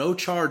they have no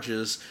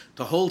charges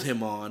to hold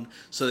him on,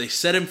 so they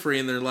set him free,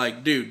 and they're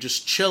like, dude,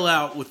 just chill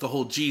out with the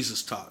whole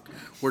Jesus talk.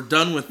 We're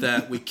done with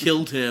that. We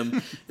killed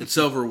him. It's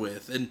over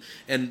with.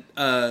 And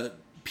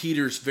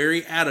Peter's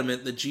very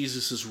adamant that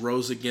Jesus is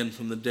rose again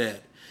from the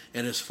dead.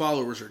 And his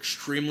followers are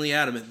extremely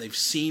adamant. They've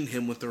seen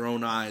him with their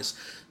own eyes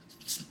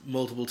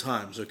multiple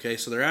times, okay?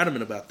 So they're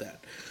adamant about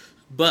that.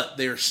 But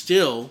they're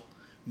still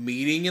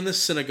meeting in the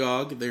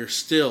synagogue. They're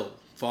still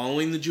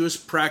following the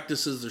Jewish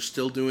practices. They're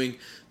still doing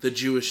the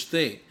Jewish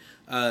thing.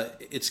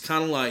 It's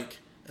kind of like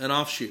an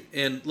offshoot.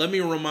 And let me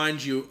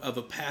remind you of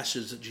a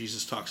passage that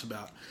Jesus talks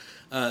about,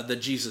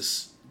 that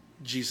Jesus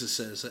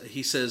says.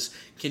 He says,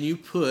 can you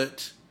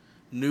put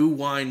new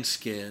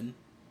wine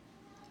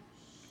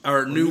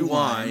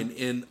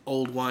in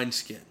old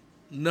wineskin?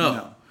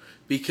 No.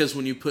 Because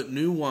when you put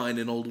new wine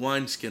in old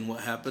wineskin, what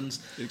happens?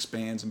 It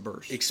expands and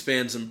bursts.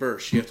 Expands and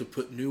bursts. You have to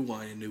put new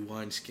wine in new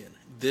wineskin.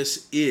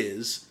 This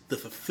is the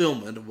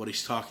fulfillment of what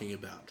he's talking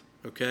about.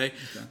 Okay?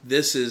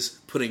 This is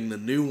putting the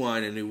new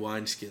wine in new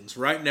wineskins.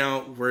 Right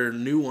now, we're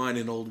new wine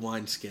in old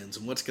wineskins.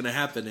 And what's going to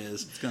happen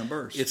is... It's going to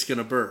burst. It's going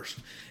to burst.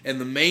 And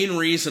the main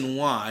reason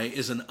why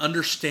is an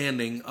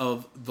understanding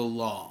of the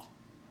law.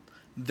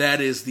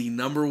 That is the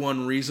number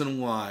one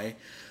reason why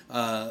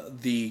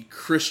the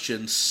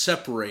Christians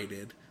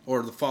separated,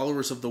 or the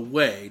followers of the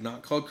way,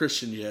 not called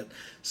Christians yet,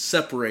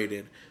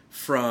 separated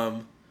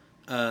from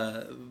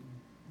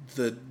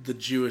the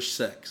Jewish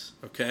sects.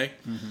 Okay?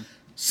 Mm-hmm.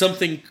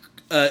 Something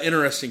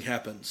interesting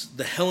happens.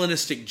 The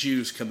Hellenistic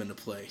Jews come into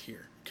play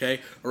here.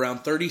 Okay? Around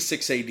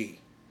 36 AD.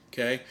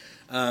 Okay?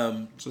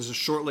 So this is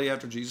shortly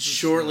after Jesus' death?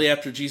 Shortly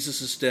after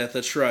Jesus' death,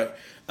 that's right.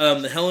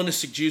 The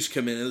Hellenistic Jews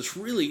come in, and it's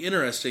really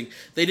interesting.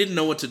 They didn't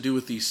know what to do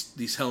with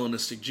these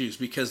Hellenistic Jews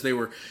because they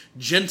were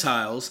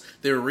Gentiles.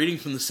 They were reading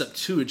from the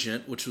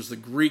Septuagint, which was the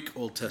Greek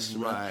Old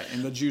Testament. Right,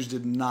 and the Jews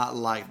did not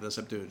like the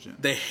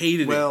Septuagint. They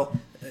hated it. Well,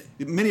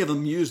 many of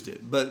them used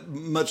it, but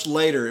much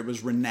later it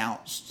was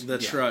renounced.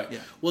 That's right. Yeah.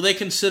 Well, they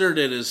considered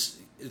it as...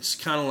 It's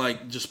kind of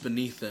like just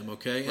beneath them,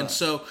 okay? Right. And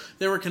so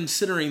they were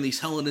considering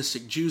these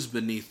Hellenistic Jews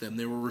beneath them.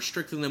 They were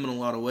restricting them in a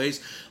lot of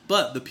ways.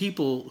 But the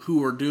people who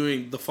were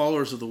doing the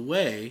followers of the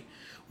way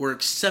were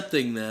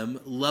accepting them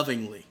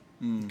lovingly,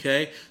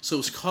 okay? So it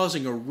was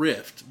causing a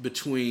rift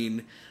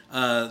between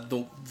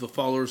the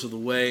followers of the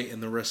way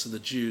and the rest of the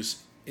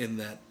Jews in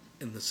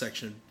the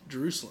section of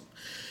Jerusalem.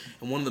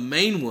 And one of the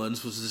main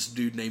ones was this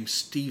dude named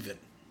Stephen,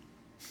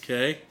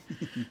 okay?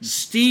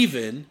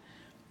 Stephen...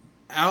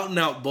 out and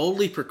out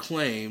boldly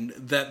proclaimed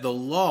that the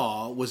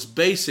law was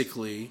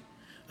basically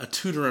a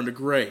tutor unto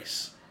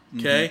grace.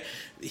 Okay?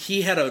 Mm-hmm.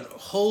 He had a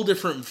whole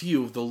different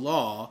view of the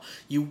law.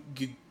 You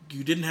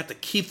didn't have to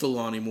keep the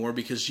law anymore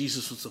because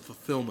Jesus was the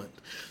fulfillment.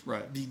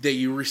 Right. That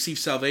you receive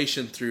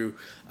salvation through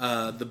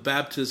the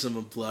baptism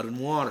of blood and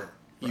water.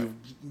 Right.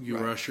 You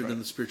were ushered in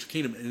the spiritual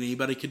kingdom, and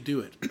anybody could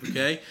do it.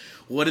 Okay?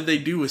 What did they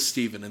do with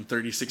Stephen in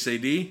 36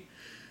 AD?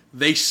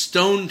 They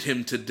stoned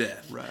him to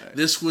death. Right.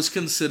 This was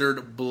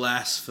considered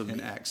blasphemy. In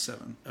Acts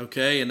 7.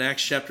 Okay, in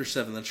Acts chapter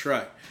 7, that's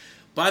right.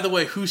 By the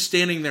way, who's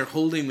standing there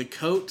holding the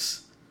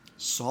coats?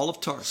 Saul of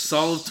Tarsus.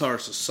 Saul of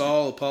Tarsus.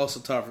 Saul,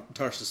 Apostle of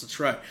Tarsus, that's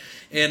right.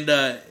 And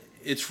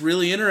it's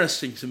really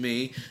interesting to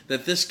me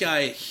that this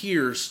guy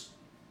hears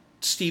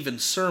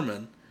Stephen's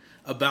sermon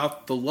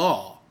about the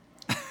law.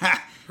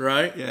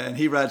 Right? Yeah, and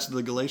he writes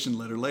the Galatian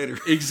letter later.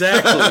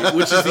 Exactly,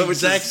 which is the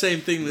exact same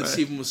thing that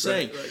Stephen was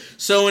saying. Right.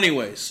 So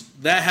anyways,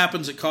 that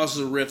happens. It causes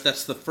a rift.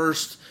 That's the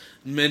first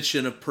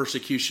mention of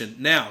persecution.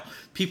 Now,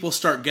 people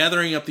start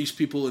gathering up these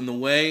people in the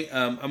way.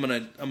 I'm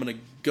gonna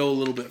go a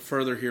little bit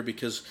further here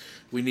because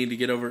we need to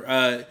get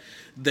over.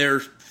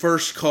 They're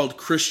first called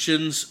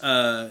Christians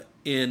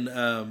in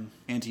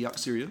Antioch,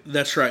 Syria.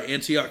 That's right,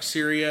 Antioch,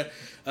 Syria.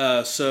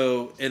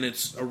 And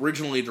it's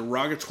originally a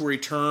derogatory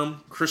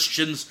term.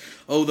 Christians,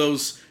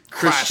 those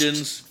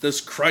Christians,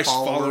 those Christ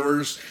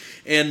followers.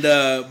 And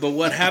but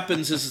what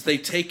happens is they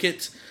take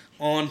it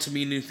on to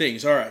mean new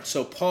things. All right,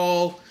 so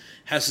Paul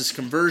has his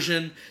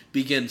conversion,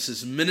 begins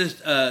his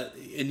ministry,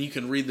 and you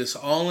can read this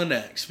all in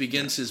Acts.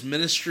 Begins his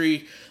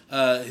ministry,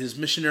 his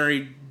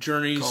missionary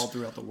journeys all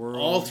throughout the world.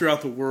 All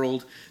throughout the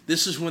world.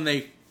 This is when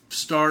they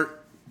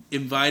start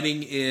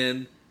inviting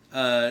in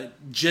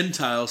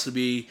Gentiles to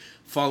be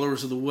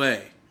followers of the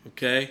way,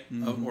 okay,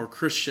 or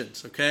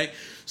Christians, okay.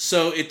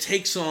 So it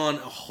takes on a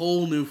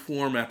whole new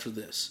form after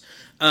this.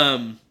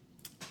 One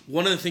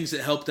of the things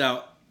that helped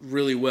out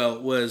really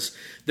well was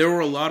there were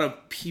a lot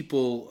of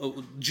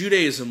people.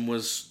 Judaism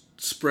was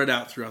spread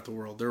out throughout the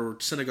world. There were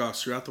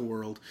synagogues throughout the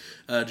world.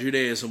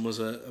 Judaism was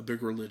a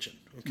big religion,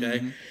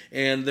 okay,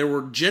 and there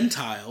were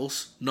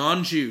Gentiles,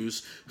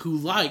 non-Jews, who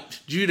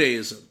liked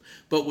Judaism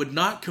but would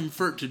not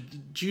convert to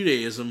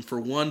Judaism for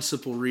one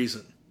simple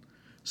reason: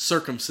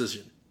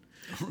 circumcision.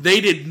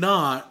 They did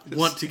not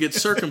want to get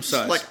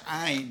circumcised. Like,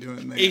 I ain't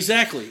doing that.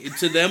 Exactly.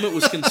 To them, it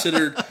was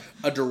considered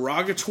a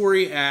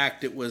derogatory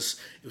act. It was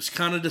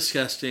kind of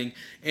disgusting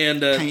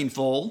and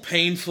painful.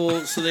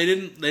 So they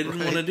didn't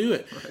want to do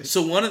it. Right.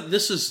 So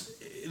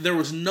there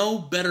was no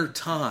better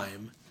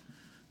time,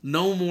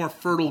 no more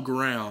fertile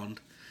ground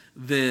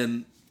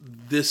than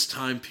this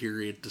time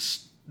period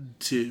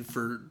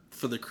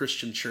for the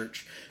Christian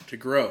church to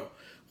grow.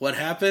 What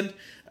happened?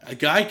 A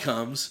guy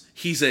comes,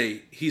 he's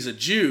a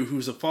Jew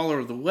who's a follower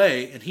of the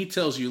way, and he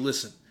tells you,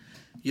 listen,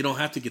 you don't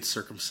have to get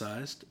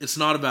circumcised. It's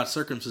not about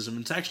circumcision.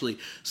 It's actually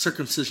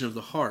circumcision of the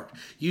heart.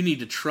 You need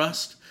to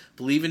trust,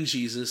 believe in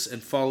Jesus,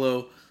 and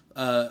follow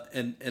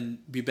and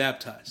be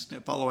baptized. Yeah,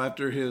 follow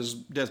after his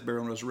death,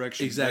 burial, and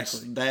resurrection.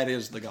 Exactly. That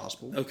is the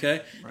gospel.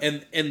 Okay?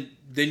 Right. And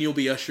then you'll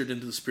be ushered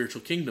into the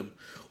spiritual kingdom.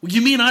 Well,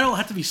 you mean I don't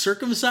have to be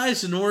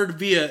circumcised in order to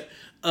be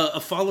a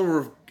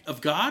follower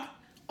of God?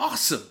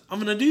 Awesome.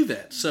 I'm going to do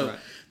that. So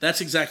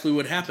that's exactly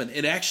what happened.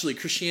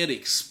 Christianity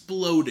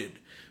exploded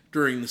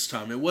during this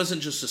time. It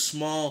wasn't just a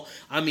small,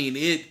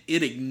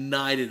 it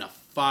ignited a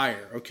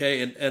fire.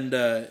 Okay, and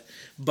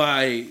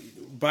by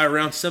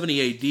around 70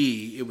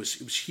 A.D., it was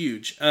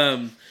huge.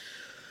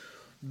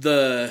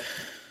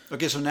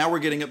 Okay, so now we're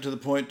getting up to the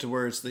point to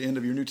where it's the end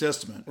of your New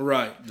Testament.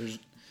 Right.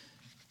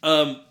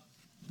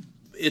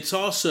 It's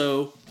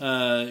also,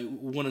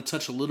 want to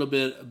touch a little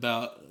bit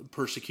about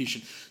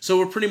persecution. So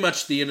we're pretty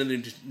much the end of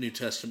the New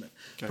Testament.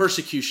 Okay.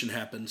 Persecution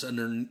happens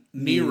under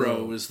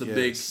Nero is the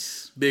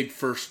big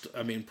first,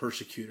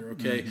 persecutor,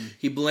 okay? Mm-hmm.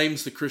 He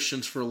blames the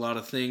Christians for a lot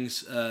of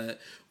things,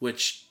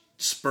 which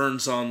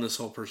spurns on this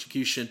whole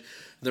persecution.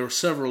 There were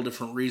several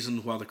different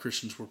reasons why the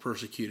Christians were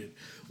persecuted.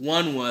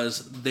 One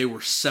was they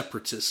were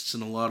separatists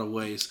in a lot of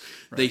ways.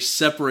 Right. They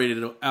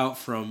separated out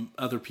from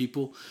other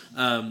people,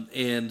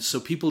 and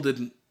so people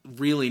didn't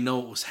really know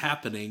what was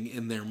happening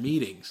in their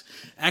meetings.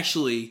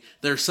 Actually,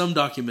 there are some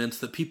documents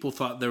that people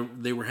thought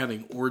they were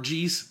having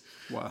orgies.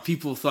 Wow.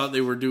 People thought they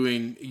were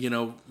doing,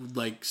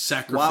 like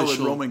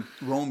sacrificial. Why would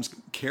Romans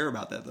care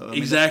about that, though?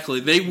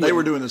 Exactly. They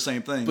were doing the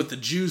same thing. But the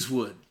Jews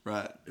would.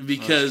 Right.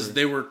 Because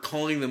they were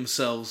calling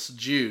themselves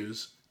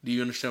Jews. Do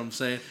you understand what I'm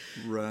saying?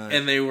 Right.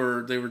 And they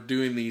were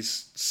doing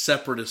these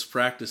separatist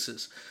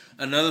practices.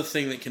 Another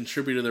thing that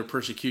contributed to their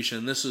persecution,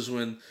 and this is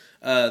when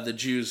the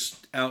Jews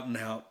out and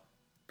out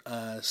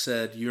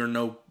said, "You're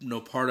no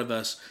part of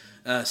us."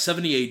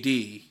 70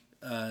 A.D.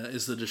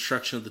 Is the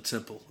destruction of the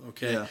temple.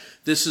 Okay, yeah.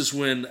 This is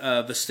when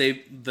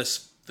say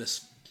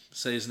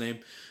his name,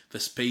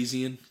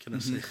 Vespasian. Can I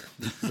say?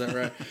 Is that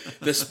right?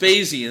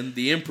 Vespasian,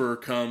 the emperor,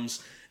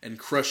 comes and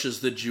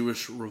crushes the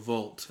Jewish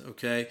revolt.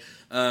 Okay.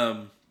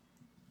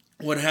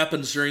 What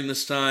happens during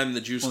this time?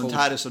 The Jews hold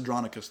Titus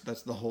Andronicus.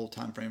 That's the whole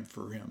time frame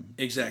for him.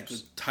 Exactly,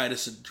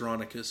 Titus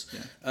Andronicus.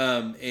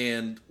 Yeah.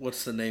 And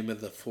what's the name of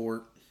the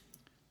fort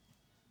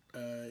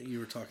you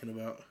were talking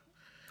about?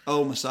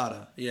 Oh,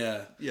 Masada.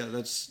 Yeah. Yeah,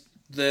 that's...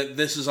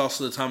 This is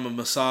also the time of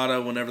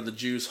Masada, whenever the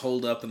Jews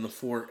hold up in the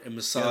fort in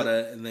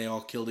Masada, and they all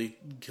killed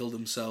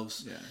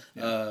themselves.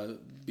 Yeah.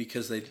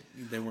 Because they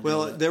weren't.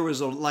 Well, there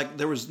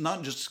was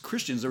not just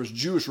Christians; there was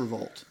Jewish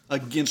revolt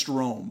against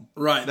Rome.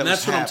 Right, and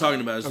that's what I'm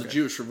talking about. Is the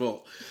Jewish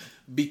revolt,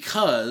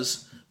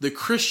 because the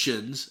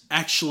Christians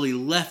actually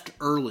left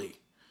early,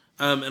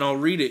 and I'll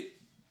read it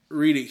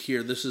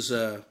here. This is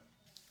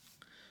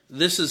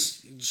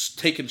just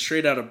taken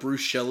straight out of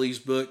Bruce Shelley's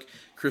book,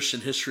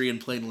 Christian History in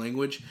Plain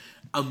Language.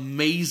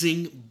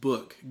 Amazing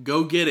book.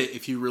 Go get it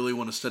if you really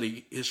want to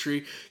study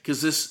history,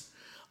 because this,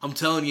 I'm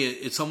telling you,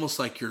 it's almost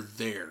like you're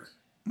there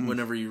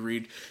whenever you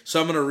read. So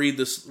I'm going to read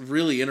this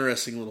really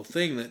interesting little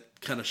thing that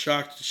kind of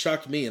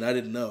shocked me, and I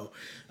didn't know.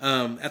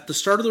 At the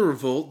start of the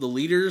revolt, the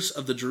leaders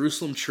of the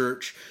Jerusalem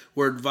church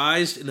were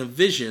advised in a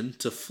vision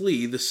to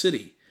flee the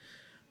city.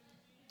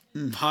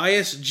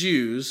 Pious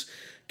Jews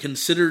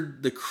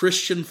considered the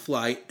Christian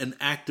flight an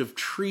act of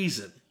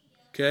treason.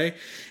 Okay,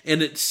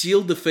 and it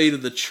sealed the fate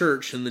of the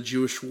church and the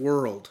Jewish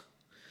world.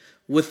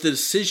 With the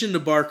decision to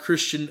bar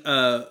Christian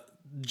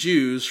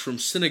Jews from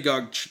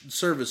synagogue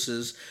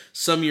services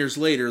some years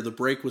later, the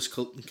break was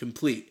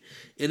complete.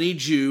 Any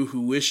Jew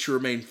who wished to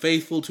remain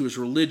faithful to his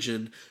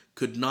religion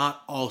could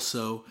not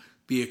also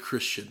be a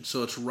Christian.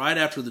 So it's right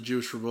after the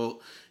Jewish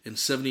revolt in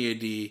 70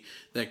 A.D.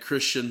 that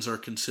Christians are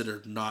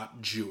considered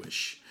not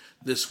Jewish.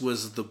 This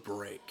was the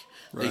break.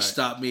 Right. They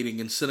stopped meeting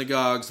in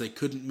synagogues. They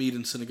couldn't meet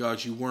in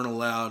synagogues. You weren't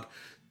allowed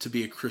to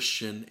be a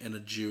Christian and a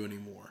Jew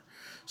anymore.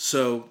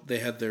 So they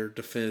had their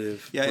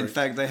definitive... Yeah, break. In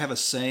fact, they have a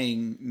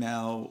saying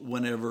now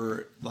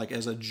whenever, like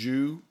as a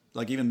Jew,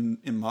 like even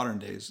in modern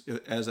days,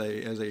 as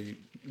a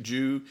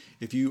Jew,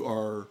 if you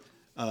are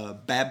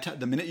baptized,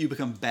 the minute you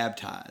become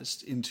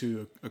baptized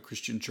into a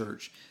Christian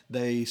church,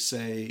 they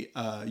say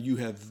you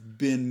have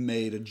been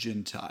made a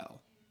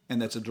Gentile.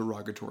 And that's a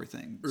derogatory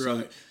thing.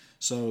 Right.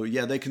 So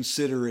yeah, they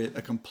consider it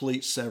a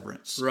complete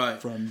severance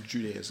from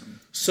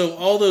Judaism. So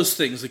all those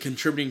things, the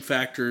contributing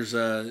factors,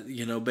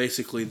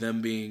 basically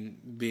them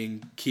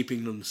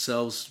keeping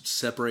themselves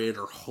separated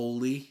or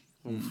holy,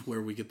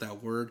 where we get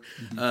that word,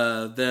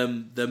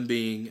 them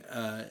being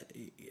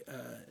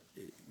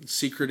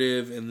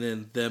secretive, and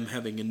then them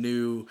having a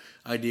new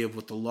idea of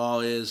what the law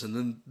is, and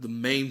then the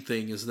main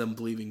thing is them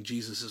believing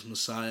Jesus is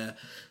Messiah,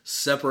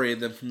 separated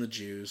them from the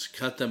Jews,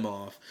 cut them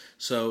off.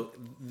 So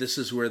this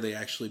is where they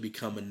actually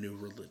become a new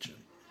religion,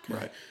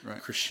 okay? Right.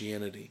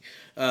 Christianity.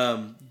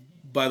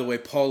 By the way,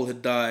 Paul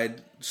had died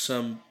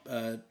some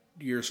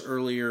years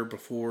earlier,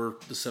 before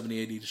the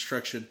 70 AD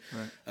destruction.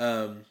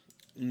 Right.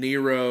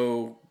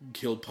 Nero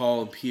killed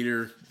Paul and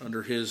Peter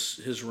under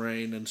his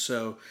reign, and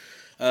so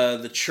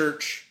the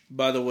church,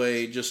 by the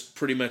way, just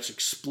pretty much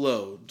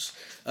explodes.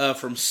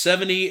 From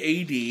 70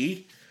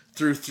 AD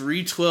through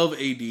 312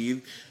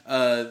 AD,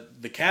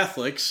 the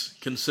Catholics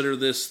consider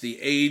this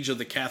the age of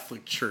the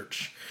Catholic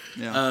Church.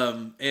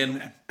 Yeah.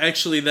 And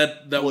actually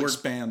that we'll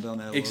expand on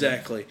that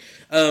exactly.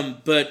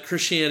 But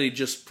Christianity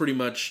just pretty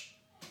much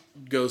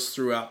goes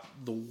throughout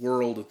the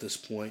world at this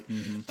point.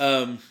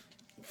 Mm-hmm.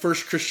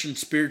 first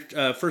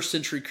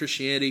century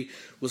Christianity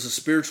was a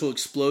spiritual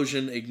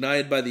explosion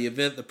ignited by the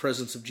event, the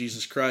presence of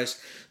Jesus Christ.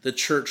 The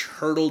church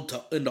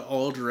hurtled into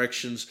all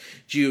directions,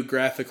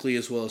 geographically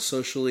as well as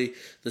socially.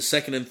 The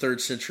second and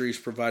third centuries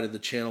provided the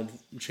channel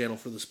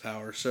for this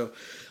power. So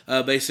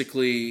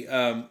basically,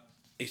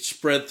 it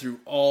spread through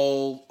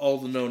all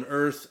the known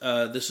earth.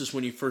 This is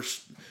when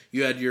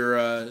you had your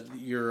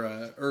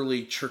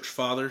early church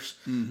fathers,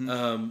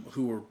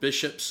 who were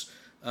bishops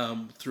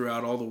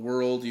throughout all the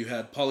world. You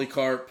had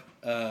Polycarp,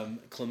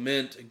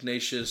 Clement,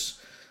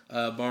 Ignatius,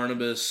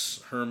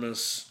 Barnabas,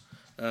 Hermas,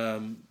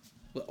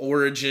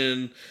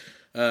 Origen,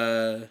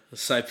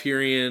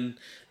 Cyprian,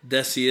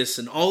 Decius,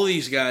 and all of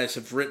these guys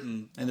have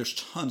written. And there's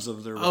tons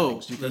of their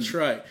writings. That's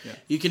right. Yeah.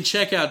 You can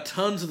check out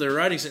tons of their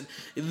writings. And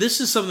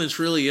this is something that's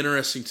really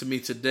interesting to me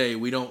today.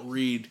 We don't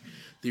read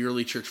the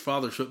early church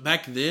fathers, but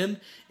back then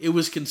it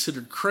was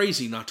considered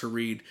crazy not to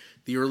read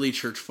the early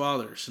church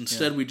fathers.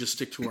 Instead, we just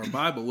stick to our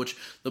Bible, which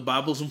the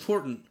Bible's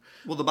important.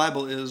 Well, the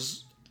Bible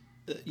is,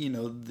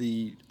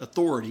 the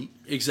authority.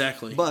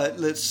 Exactly. But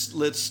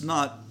let's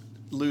not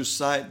lose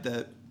sight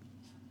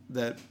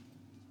that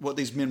what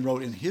these men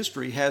wrote in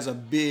history has a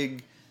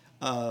big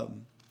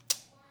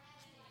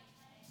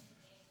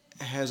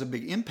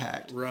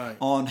impact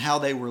on how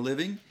they were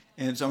living.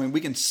 And so, we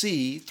can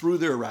see through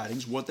their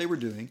writings what they were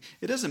doing.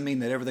 It doesn't mean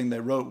that everything they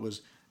wrote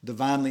was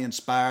divinely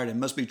inspired and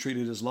must be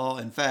treated as law.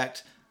 In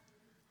fact,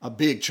 a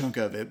big chunk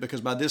of it,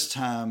 because by this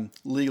time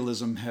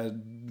legalism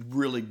had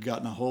really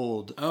gotten a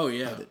hold of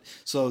it.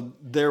 So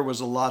there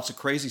was lots of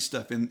crazy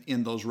stuff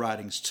in those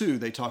writings too.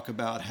 They talk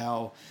about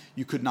how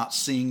you could not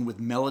sing with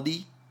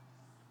melody.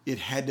 It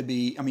had to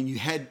be,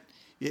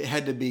 it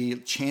had to be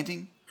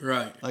chanting.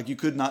 Right. Like you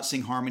could not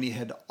sing harmony. It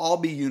had to all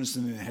be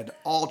unison and it had to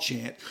all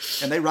chant.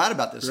 And they write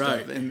about this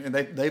stuff. And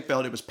they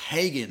felt it was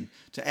pagan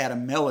to add a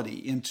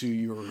melody into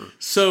your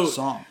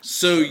song.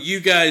 So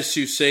you guys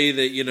who say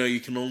that, you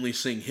can only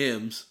sing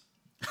hymns,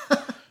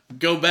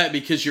 go back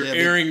because you're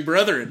erring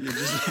brethren.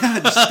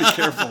 Just be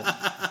careful.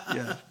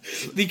 Yeah.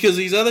 Because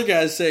these other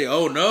guys say,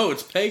 oh no,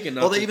 it's pagan.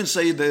 Well, they even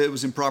say that it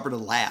was improper to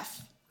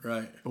laugh.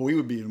 Right. Well, we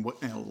would be in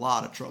a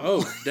lot of trouble.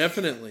 Oh,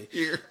 definitely.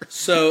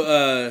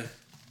 So,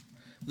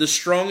 the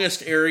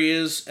strongest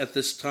areas at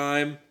this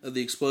time of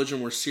the explosion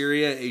were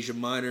Syria, Asia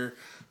Minor,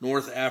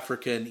 North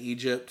Africa, and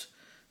Egypt.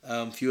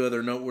 A few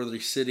other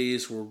noteworthy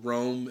cities were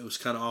Rome. It was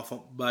kind of off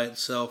by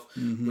itself,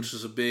 which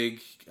was a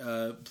big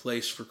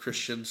place for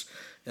Christians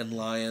and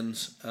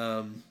lions.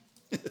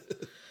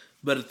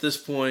 But at this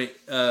point,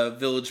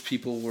 village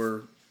people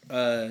were...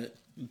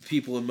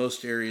 people in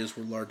most areas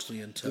were largely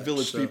in touch. The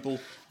village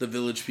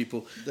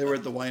people. They were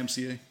at the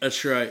YMCA.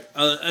 That's right.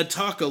 I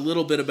talk a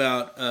little bit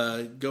about,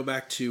 go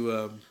back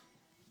to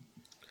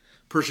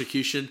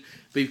persecution,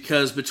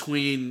 because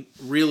between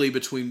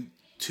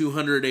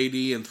 200 AD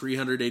and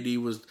 300 AD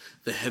was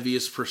the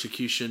heaviest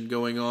persecution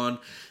going on.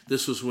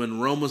 This was when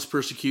Rome was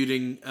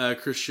persecuting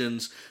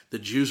Christians, the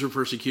Jews were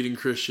persecuting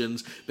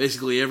Christians,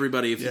 basically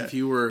everybody. If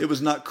you were... It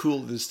was not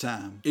cool this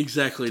time.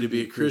 Exactly, to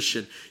be a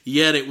Christian.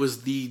 Yet it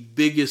was the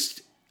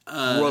biggest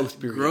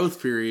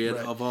growth period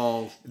of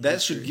all.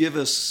 That should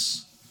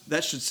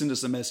send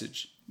us a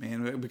message,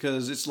 man,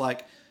 because it's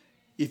like,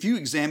 if you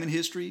examine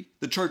history,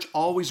 the church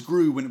always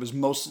grew when it was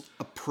most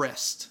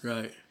oppressed.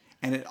 Right.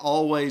 And it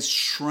always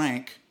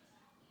shrank,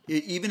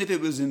 even if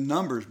it was in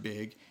numbers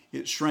big,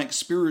 it shrank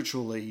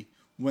spiritually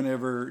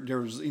whenever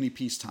there was any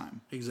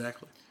peacetime.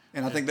 Exactly.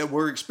 And I think that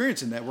we're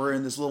experiencing that. We're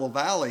in this little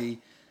valley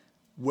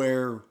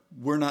where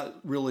we're not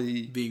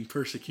really being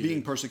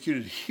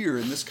persecuted here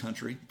in this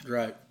country.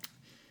 Right.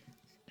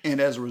 And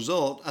as a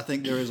result, I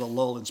think there is a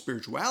lull in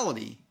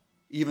spirituality,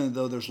 even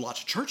though there's lots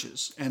of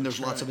churches and there's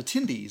lots of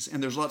attendees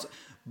and there's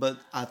but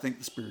I think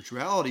the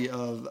spirituality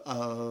of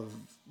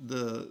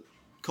the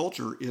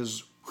culture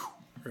is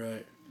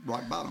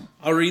rock bottom.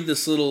 I'll read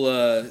this little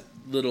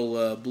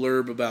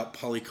blurb about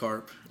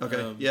Polycarp.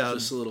 Okay,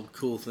 just a little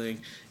cool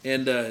thing.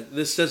 And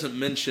this doesn't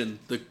mention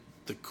the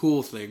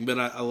cool thing, but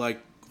I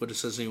like what it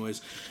says anyways.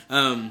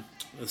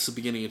 It's the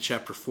beginning of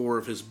chapter 4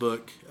 of his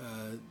book,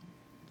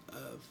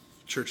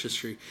 Church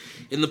History.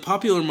 In the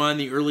popular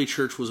mind, the early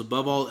church was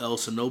above all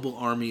else a noble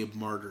army of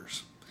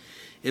martyrs.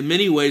 In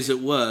many ways it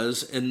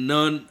was, and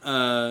none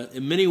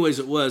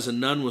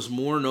was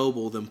more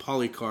noble than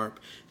Polycarp,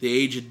 the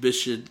aged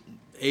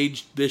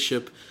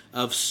bishop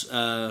of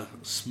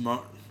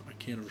Smyrna. I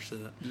can't ever say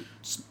that.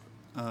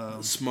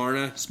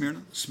 Smyrna.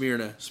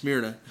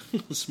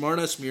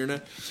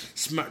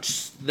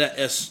 That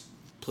S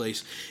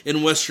place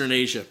in Western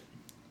Asia.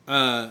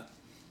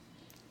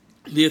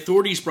 The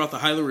authorities brought the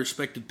highly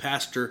respected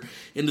pastor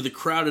into the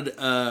crowded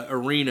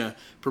arena,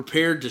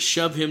 prepared to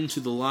shove him to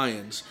the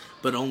lions,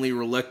 but only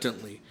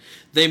reluctantly.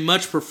 They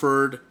much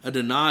preferred a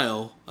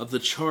denial of the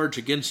charge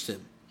against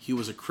him. He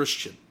was a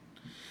Christian.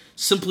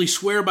 Simply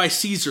swear by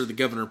Caesar, the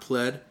governor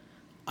pled.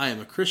 I am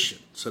a Christian,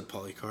 said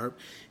Polycarp.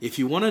 If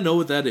you want to know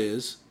what that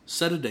is,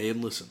 set a day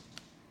and listen.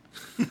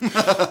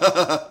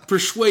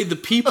 Persuade the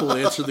people,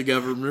 answered the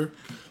governor.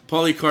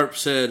 Polycarp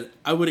said,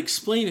 I would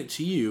explain it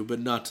to you, but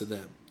not to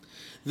them.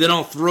 Then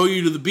I'll throw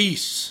you to the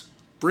beasts.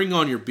 Bring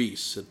on your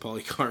beasts, said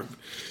Polycarp.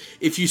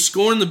 If you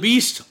scorn the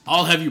beast,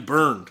 I'll have you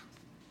burned.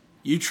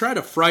 You try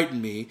to frighten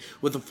me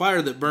with a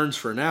fire that burns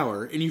for an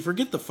hour, and you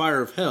forget the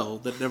fire of hell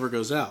that never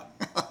goes out.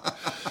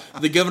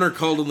 The governor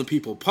called on the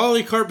people.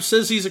 Polycarp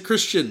says he's a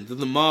Christian. Then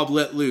the mob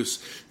let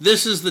loose.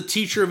 This is the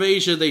teacher of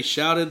Asia, they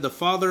shouted, the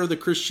father of the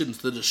Christians,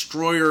 the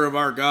destroyer of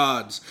our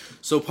gods.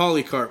 So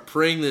Polycarp,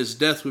 praying that his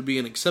death would be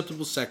an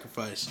acceptable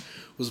sacrifice,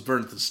 was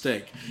burned at the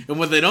stake. And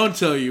what they don't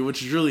tell you,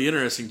 which is really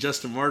interesting,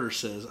 Justin Martyr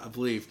says, I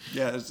believe.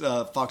 Yeah, it's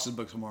Fox's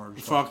Book of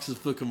Martyrs. Fox's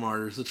Book of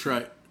Martyrs, that's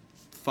right.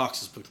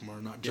 Fox's Book of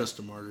Martyrs, not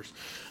Justin Martyr's.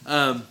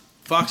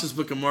 Fox's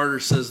Book of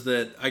Martyrs says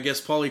that, I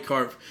guess,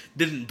 Polycarp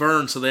didn't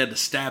burn, so they had to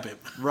stab him.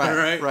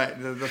 Right.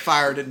 The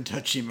fire didn't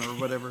touch him or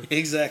whatever.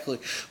 Exactly,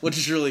 which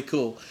is really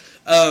cool.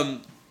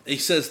 He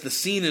says the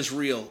scene is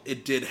real.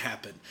 It did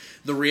happen.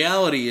 The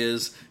reality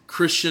is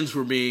Christians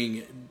were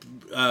being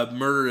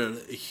murdered in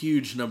a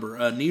huge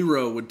number.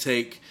 Nero would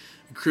take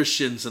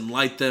Christians and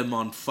light them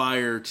on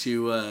fire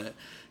to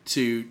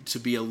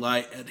be a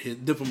light at his,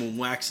 dip them in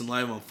wax and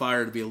light them on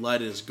fire to be a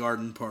light at his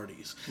garden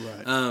parties.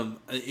 Right.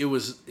 It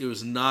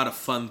was not a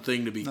fun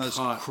thing to be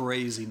caught.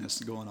 Craziness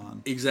going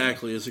on.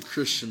 Exactly, as a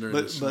Christian.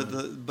 But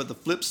the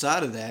flip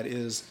side of that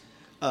is,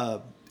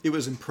 it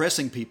was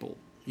impressing people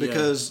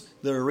because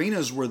the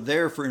arenas were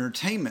there for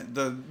entertainment.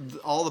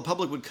 All the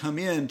public would come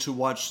in to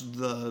watch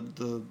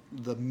the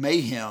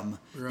mayhem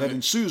that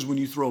ensues when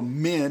you throw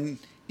men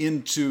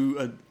into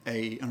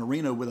an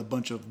arena with a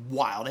bunch of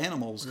wild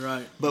animals.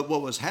 Right. But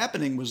what was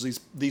happening was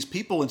these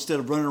people, instead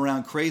of running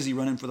around crazy,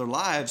 running for their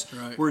lives,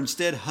 were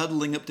instead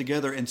huddling up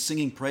together and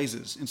singing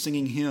praises and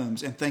singing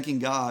hymns and thanking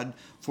God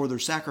for their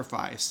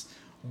sacrifice,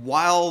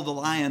 while the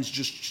lions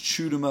just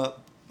chewed them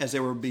up as they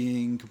were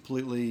being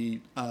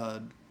completely,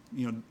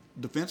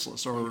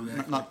 defenseless or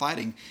not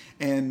fighting.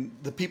 And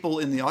the people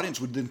in the audience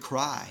would then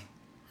cry.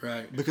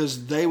 Right.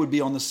 Because they would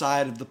be on the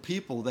side of the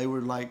people. They were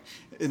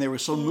and they were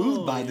so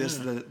moved by this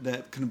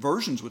that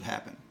conversions would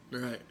happen.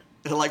 Right.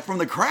 Like from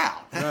the crowd.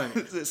 Right.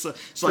 It's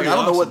like, I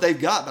don't know what they've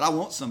got, but I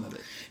want some of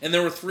it. And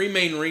there were three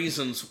main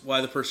reasons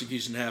why the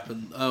persecution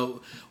happened.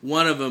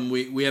 One of them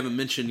we haven't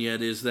mentioned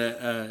yet is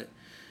that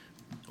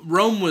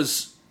Rome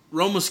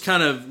was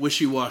kind of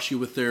wishy-washy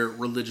with their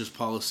religious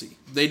policy.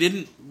 They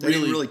didn't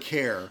really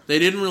care. They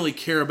didn't really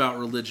care about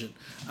religion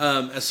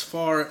as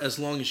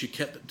long as you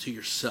kept it to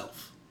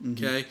yourself.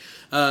 Okay.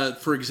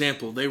 For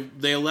example,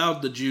 they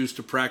allowed the Jews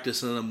to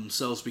practice on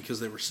themselves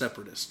because they were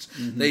separatists.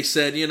 They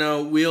said,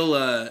 we'll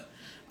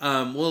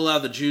allow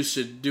the Jews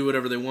to do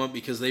whatever they want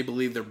because they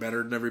believe they're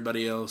better than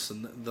everybody else,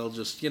 and they'll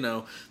just,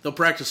 they'll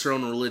practice their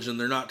own religion.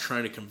 They're not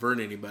trying to convert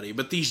anybody.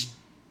 But these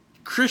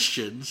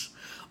Christians,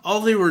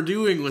 all they were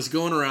doing was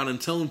going around and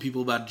telling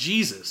people about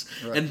Jesus.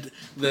 Right.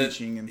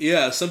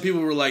 And some people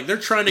were like, they're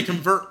trying to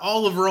convert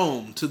all of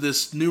Rome to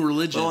this new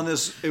religion. Well, and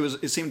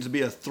it seemed to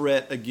be a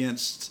threat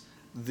against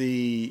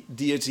the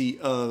deity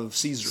of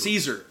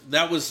Caesar.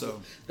 That was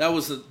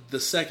the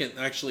second,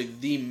 actually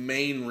the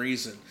main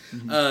reason.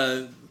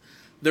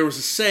 There was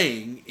a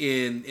saying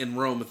in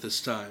Rome at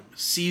this time: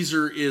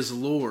 Caesar is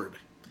Lord.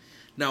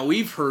 Now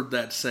we've heard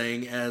that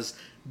saying as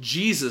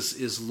Jesus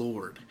is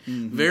Lord.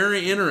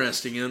 Very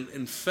interesting. And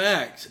in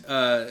fact,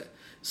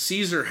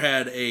 Caesar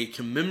had a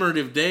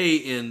commemorative day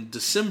in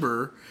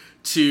December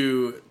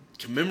to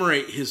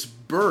commemorate his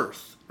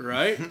birth.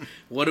 Right?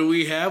 What do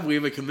we have? We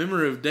have a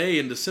commemorative day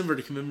in December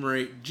to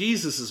commemorate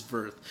Jesus'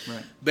 birth.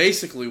 Right.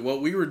 Basically,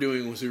 what we were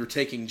doing was we were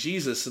taking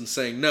Jesus and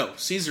saying, no,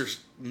 Caesar's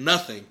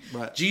nothing.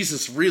 Right.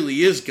 Jesus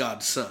really is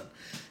God's son.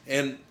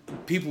 And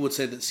people would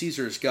say that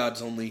Caesar is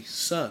God's only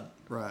son.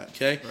 Right.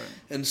 Okay? Right.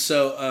 And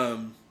so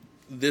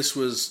this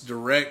was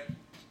direct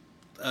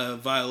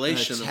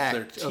violation of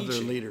their teaching. Of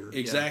their leader.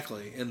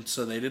 Exactly. Yeah. And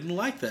so they didn't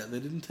like that.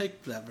 They didn't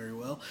take that very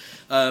well.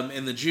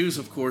 And the Jews,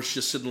 of course,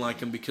 just didn't like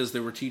him because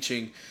they were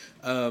teaching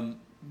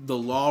the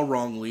law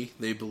wrongly.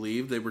 They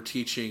believed they were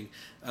teaching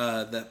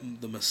that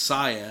the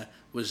Messiah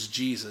was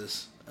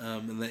Jesus,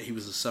 and that he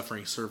was a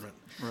suffering servant.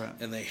 Right.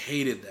 And they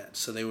hated that,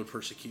 so they would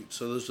persecute.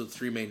 So those are the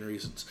three main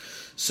reasons.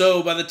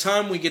 So by the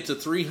time we get to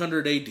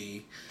 300 AD,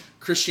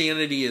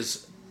 Christianity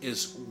is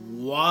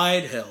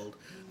wide held,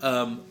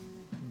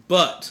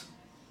 but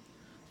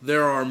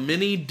there are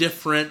many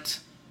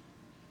different.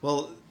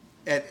 Well,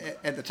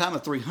 at the time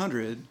of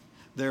 300,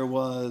 there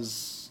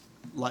was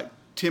like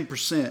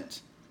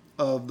 10%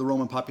 of the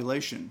Roman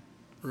population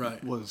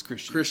was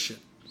Christian.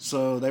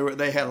 So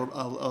they had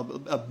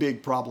a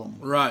big problem.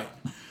 Right.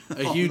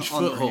 A huge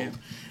foothold.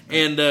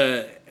 And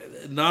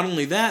not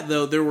only that,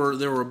 though, there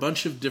were a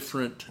bunch of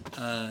different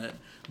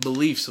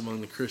beliefs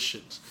among the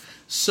Christians.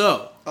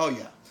 So. Oh,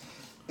 yeah.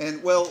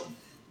 And, well,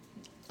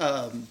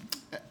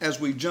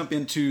 as we jump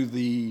into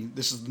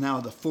this is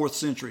now the 4th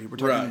century. We're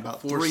talking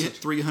about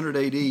 300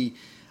 AD.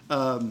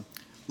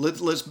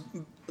 Let's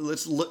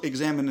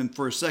examine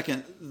for a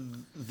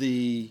second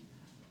the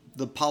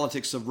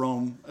politics of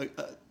Rome.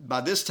 By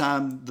this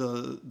time,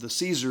 the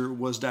Caesar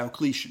was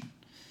Diocletian.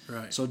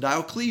 Right. So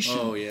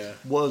Diocletian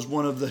was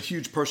one of the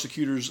huge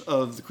persecutors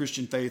of the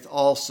Christian faith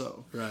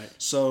also. Right.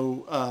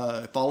 So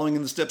following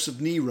in the steps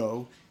of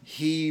Nero,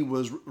 he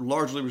was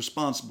largely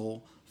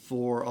responsible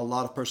for a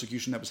lot of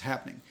persecution that was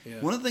happening.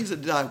 Yeah. One of the things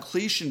that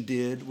Diocletian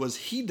did was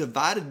he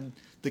divided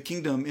the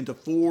kingdom into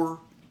 4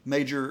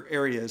 major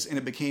areas, and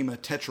it became a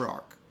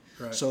tetrarch.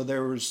 Right. So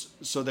there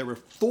were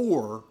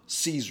 4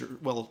 Caesars,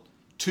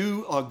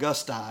 2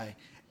 Augusti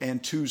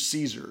and 2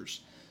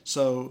 Caesars.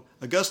 So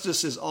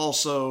Augustus is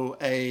also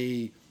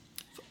a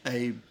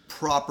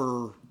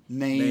proper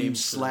name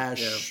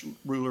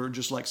 / ruler,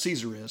 just like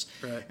Caesar is.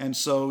 Right. And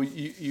so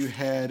you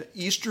had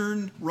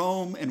Eastern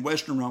Rome and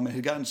Western Rome. It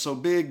had gotten so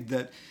big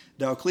that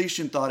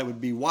Diocletian thought it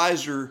would be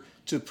wiser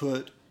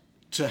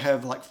to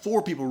have like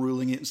 4 people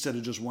ruling it instead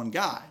of just one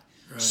guy.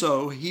 Right.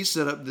 So he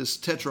set up this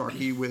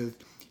tetrarchy with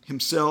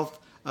himself,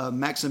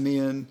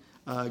 Maximian,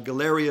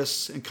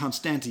 Galerius, and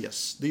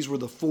Constantius. These were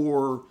the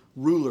 4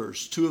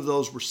 rulers. 2 of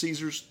those were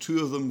Caesars, 2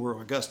 of them were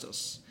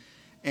Augustus.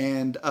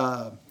 And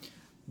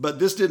but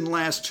this didn't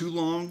last too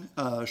long.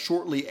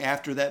 Shortly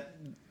after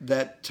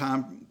that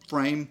time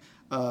frame,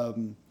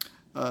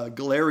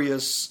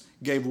 Galerius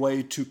gave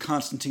way to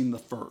Constantine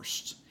I.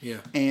 Yeah.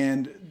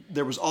 And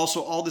there was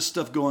also all this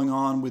stuff going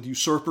on with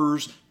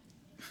usurpers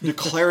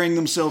declaring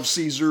themselves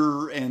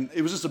Caesar, and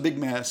it was just a big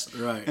mess.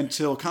 Right.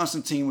 Until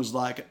Constantine was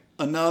like,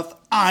 enough,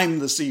 I'm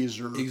the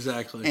Caesar.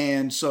 Exactly.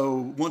 And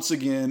so once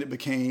again, it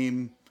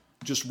became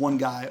just one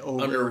guy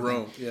over under everything.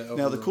 Rome. Yeah, over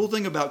now, the Rome. cool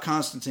thing about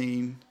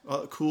Constantine,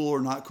 cool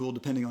or not cool,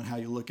 depending on how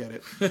you look at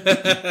it,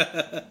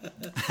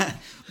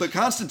 but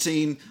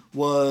Constantine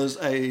was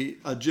a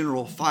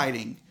general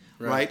fighting,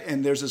 right?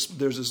 And there's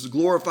this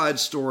glorified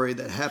story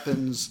that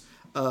happens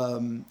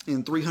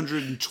in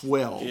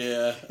 312.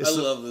 Yeah, I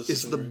love this.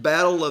 It's the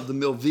Battle of the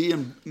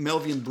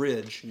Milvian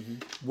Bridge,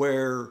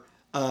 where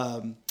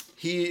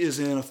he is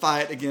in a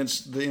fight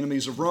against the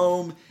enemies of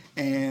Rome,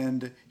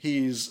 and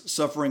he's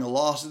suffering a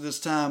loss at this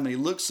time. And he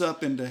looks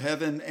up into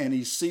heaven, and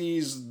he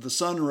sees the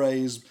sun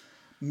rays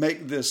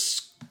make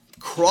this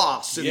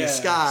cross in the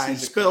sky, and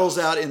spells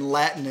out in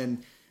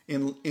Latin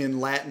in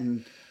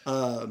Latin,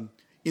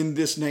 in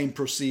this name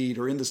proceed,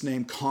 or in this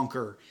name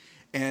conquer.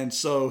 And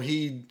so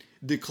he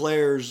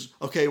declares,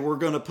 okay, we're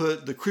going to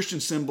put the Christian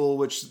symbol,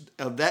 which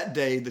of that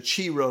day, the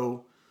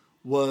Chi-Rho,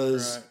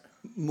 was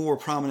more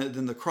prominent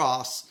than the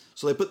cross.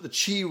 So they put the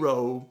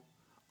Chi-Rho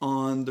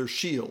on their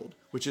shield,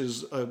 which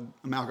is an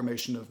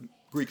amalgamation of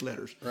Greek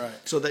letters. Right.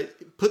 So they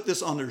put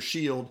this on their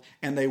shield,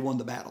 and they won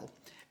the battle.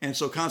 And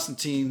so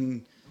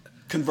Constantine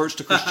converts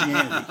to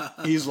Christianity.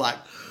 He's like,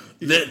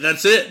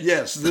 that's it.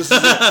 Yes, this is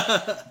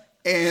it.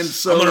 And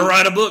so I'm going to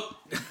write a book.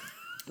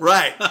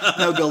 Right.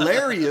 Now,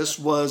 Galerius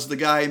was the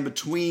guy in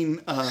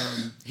between.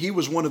 He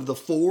was one of the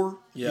 4.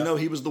 Yeah. You know,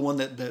 he was the one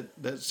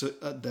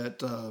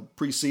that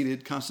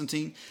preceded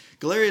Constantine.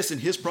 Galerius in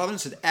his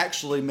province had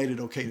actually made it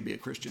okay to be a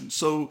Christian.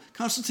 So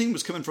Constantine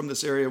was coming from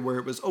this area where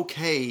it was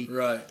okay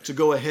to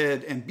go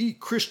ahead and be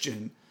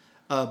Christian.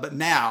 But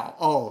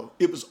now,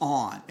 it was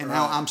on. And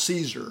now I'm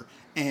Caesar.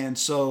 And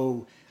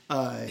so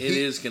it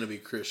is going to be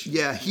Christian.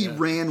 Yeah, he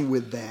ran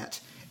with that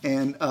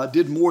and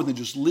did more than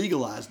just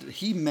legalized it.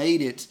 He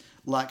made it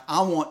like,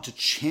 I want to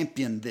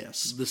champion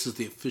this. This is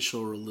the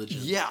official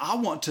religion. Yeah, I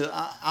want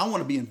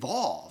to be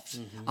involved.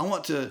 Mm-hmm. I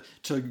want to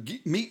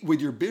meet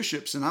with your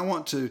bishops, and I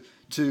want to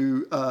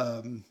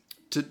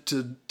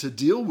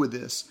deal with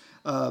this.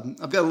 I've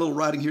got a little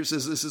writing here. It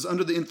says, this is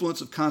under the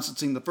influence of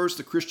Constantine I,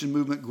 the Christian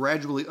movement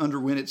gradually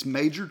underwent its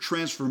major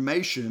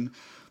transformation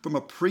from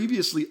a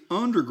previously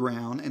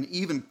underground and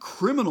even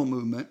criminal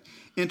movement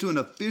into an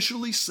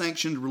officially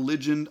sanctioned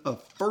religion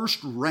of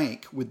first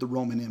rank with the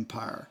Roman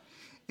Empire.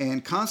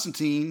 And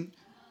Constantine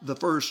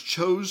I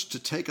chose to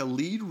take a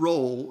lead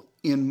role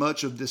in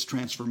much of this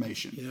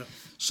transformation. Yeah.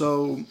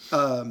 So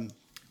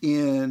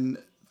in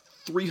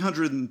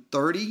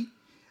 330,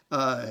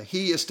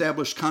 he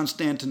established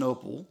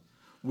Constantinople,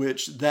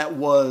 which that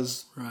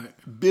was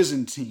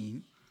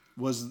Byzantium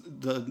was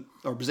the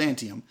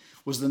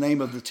name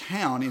of the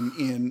town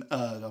in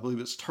I believe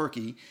it's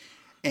Turkey,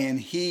 and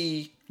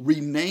he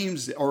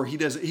renames it, or he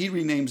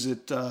renames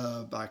it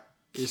by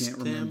can't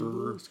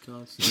remember.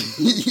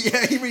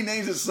 Yeah, he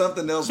renames it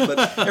something else,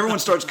 but everyone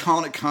starts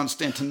calling it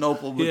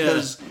Constantinople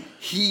because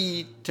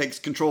he takes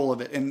control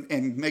of it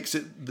and makes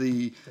it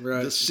the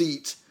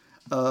seat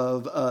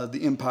of the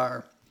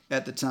empire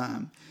at the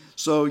time.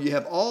 So you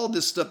have all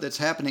this stuff that's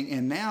happening,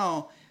 and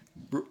now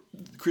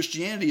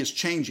Christianity is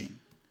changing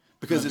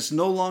because it's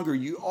no longer,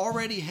 you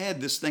already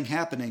had this thing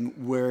happening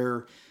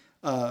where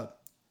the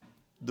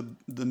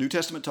New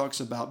Testament talks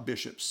about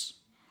bishops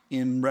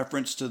in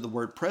reference to the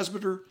word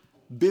presbyter,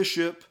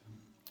 bishop,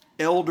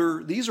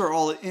 elder. These are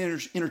all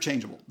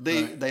interchangeable.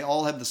 They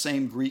all have the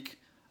same Greek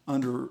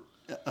under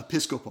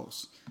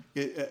episkopos.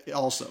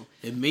 Also,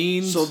 it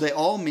means, so they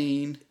all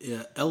mean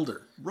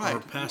elder, or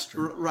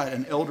pastor,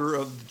 an elder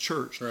of the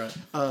church. Right.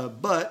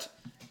 But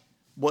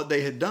what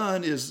they had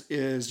done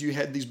is you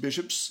had these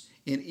bishops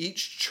in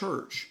each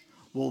church,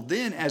 Well,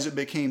 then as it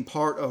became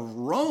part of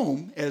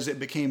Rome, as it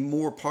became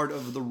more part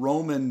of the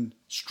Roman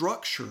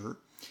structure,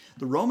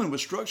 the Roman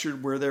was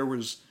structured where there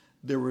was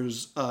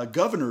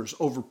governors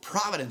over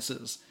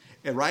provinces,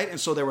 right? And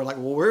so they were like,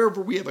 well,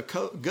 wherever we have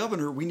a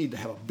governor, we need to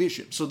have a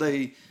bishop. So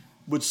they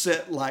would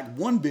set like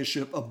one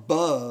bishop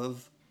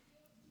above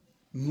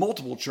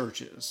multiple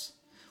churches,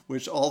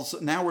 which also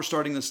now we're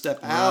starting to step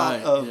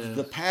out of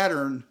the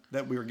pattern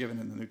that we were given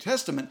in the New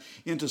Testament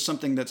into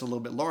something that's a little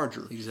bit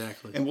larger.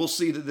 Exactly. And we'll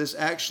see that this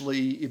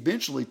actually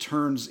eventually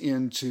turns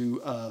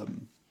into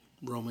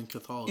Roman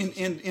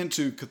Catholicism.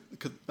 Into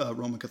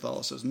Roman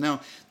Catholicism.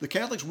 Now, the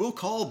Catholics will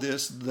call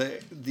this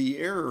the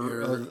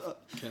error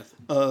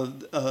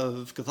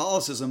of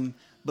Catholicism,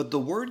 but the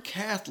word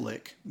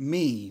Catholic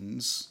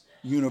means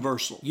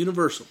universal.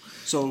 Universal.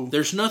 So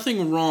there's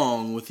nothing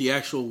wrong with the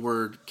actual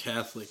word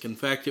Catholic. In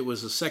fact, it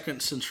was a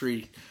 2nd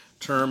century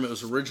term. It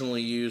was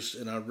originally used,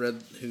 and I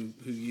read who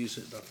used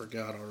it. I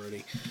forgot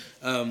already.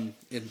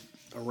 In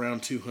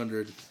around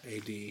 200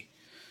 A.D.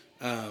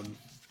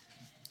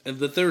 And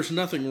that there's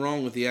nothing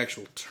wrong with the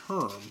actual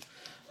term.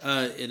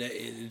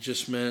 It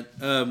just meant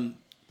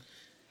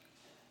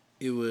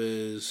it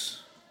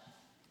was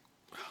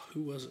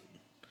who was it?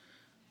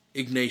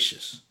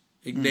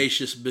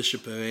 Ignatius,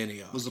 Bishop of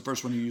Antioch, was the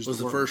first one who used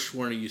the first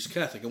one who used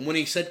Catholic. And when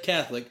he said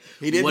Catholic,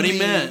 he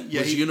meant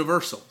was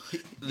universal.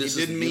 He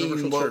didn't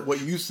mean what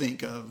you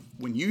think of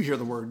when you hear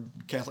the word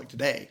Catholic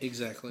today.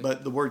 Exactly.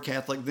 But the word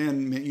Catholic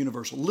then meant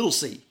universal. Little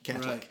c,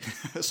 Catholic.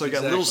 Right. So you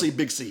got little c,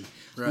 big C.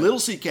 Right. Little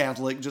c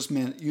Catholic just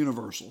meant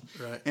universal.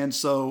 Right. And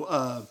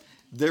so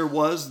there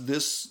was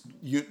this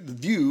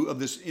view of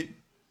this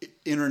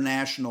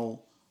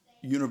international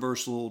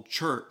universal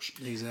church.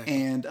 Exactly.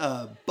 And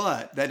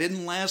but that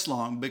didn't last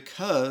long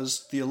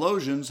because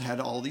theologians had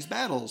all these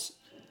battles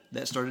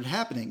that started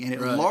happening, and it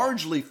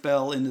largely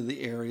fell into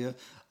the area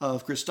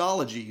of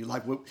Christology.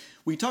 Like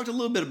we talked a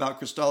little bit about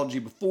Christology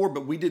before,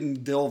 but we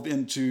didn't delve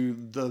into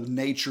the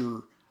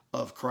nature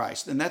of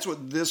Christ, and that's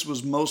what this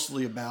was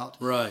mostly about.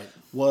 Right.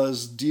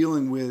 Was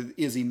dealing with,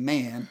 is he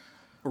man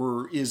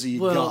or is he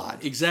God?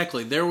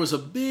 Exactly. There was a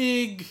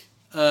big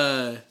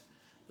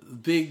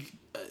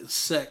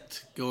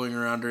sect going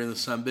around during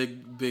this time.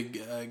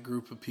 Big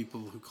group of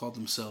people who called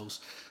themselves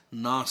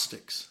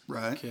Gnostics.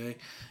 Right. Okay.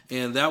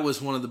 And that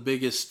was one of the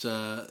biggest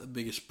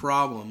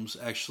problems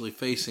actually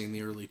facing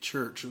the early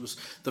church. It was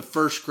the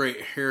first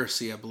great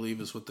heresy, I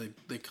believe, is what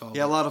they called it.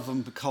 Yeah, a lot of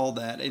them call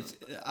that.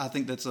 I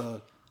think that's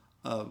a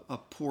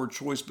poor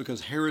choice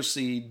because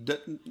heresy,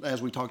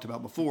 as we talked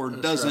about before,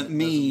 doesn't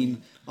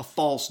mean a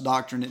false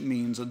doctrine. It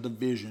means a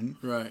division.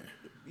 Right.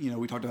 You know,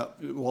 we talked about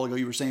a while ago.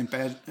 You were saying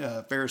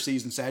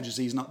Pharisees and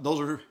Sadducees. Those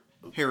are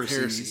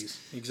heresies.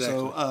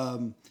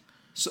 Exactly.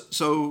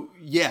 So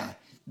yeah,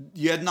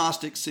 you had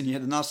Gnostics and you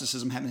had the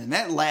Gnosticism happening, and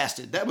that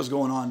lasted. That was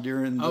going on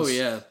during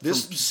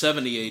this, from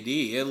 70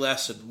 A.D. It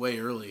lasted way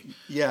early.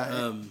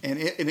 Yeah, and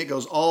it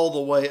goes all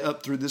the way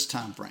up through this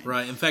time frame.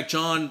 Right. In fact,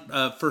 John,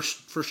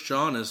 First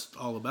John is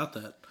all about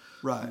that.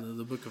 Right.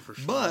 The book of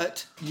First John.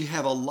 But you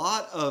have a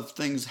lot of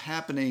things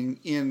happening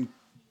in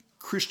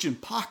Christian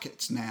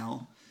pockets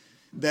now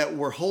that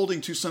were holding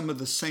to some of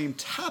the same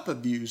type of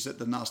views that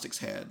the Gnostics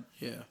had.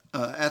 Yeah.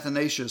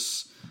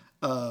 Athanasius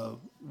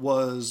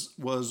was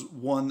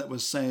one that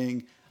was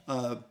saying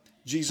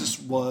Jesus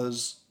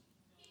was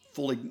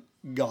fully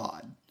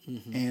God.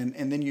 Mm-hmm.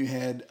 And then you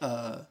had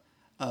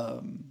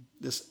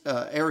this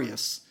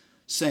Arius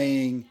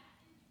saying,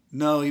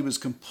 no, he was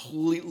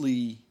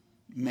completely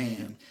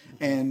man.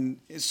 Mm-hmm. And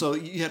so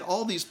you had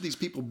all these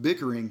people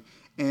bickering,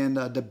 and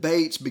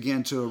debates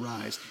began to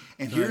arise.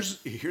 And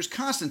here's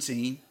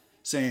Constantine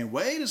saying,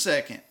 wait a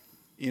second,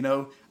 you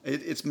know,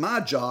 it's my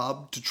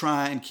job to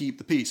try and keep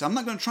the peace. I'm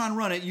not going to try and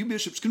run it. You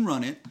bishops can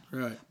run it.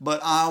 Right.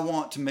 But I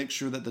want to make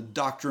sure that the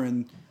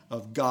doctrine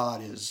of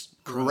God is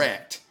correct.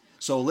 Right.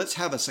 So let's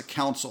have us a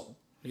council.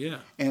 Yeah.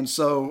 And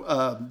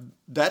so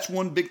that's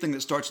one big thing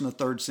that starts in the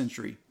 3rd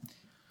century,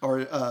 or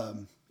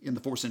in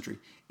the 4th century,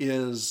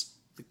 is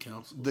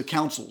the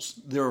councils.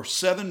 There are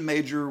 7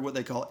 major, what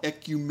they call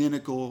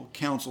ecumenical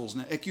councils.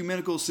 Now,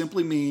 ecumenical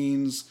simply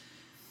means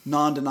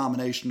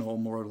non-denominational,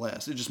 more or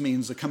less. It just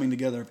means the coming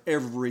together of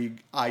every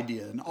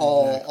idea and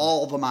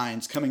all the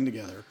minds coming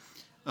together.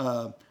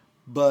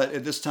 But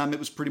at this time, it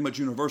was pretty much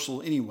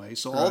universal anyway.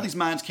 So all these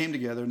minds came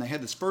together, and they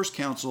had this first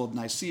council of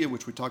Nicaea,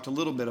 which we talked a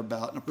little bit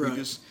about in a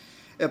previous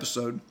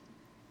episode.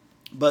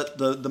 But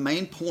the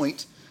main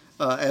point,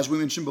 as we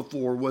mentioned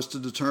before, was to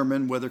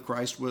determine whether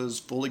Christ was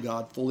fully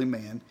God, fully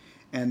man,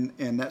 and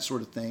that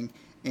sort of thing.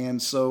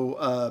 And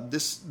so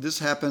this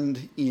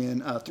happened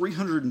in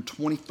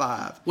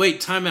 325.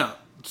 Wait, time out.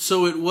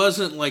 So it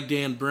wasn't like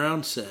Dan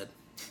Brown said,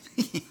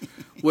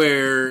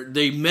 where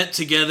they met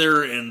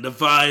together and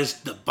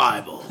devised the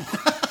Bible.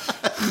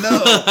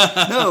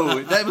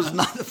 No, that was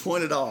not the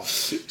point at all.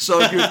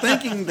 So if you're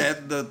thinking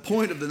that the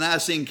point of the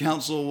Nicene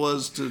Council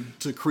was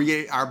to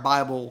create our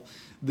Bible,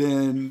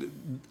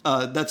 then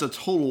that's a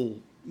total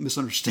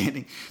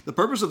misunderstanding. The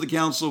purpose of the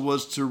council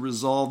was to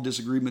resolve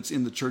disagreements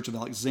in the Church of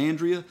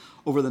Alexandria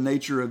over the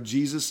nature of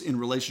Jesus in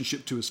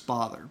relationship to his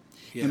Father.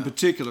 Yeah. In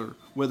particular,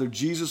 whether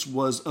Jesus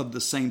was of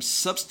the same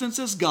substance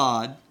as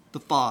God, the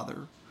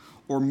Father,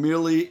 or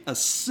merely a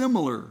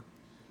similar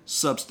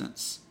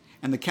substance.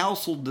 And the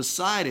council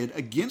decided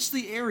against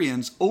the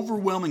Arians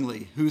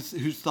overwhelmingly, who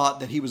thought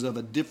that he was of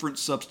a different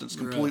substance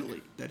completely,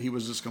 right. That he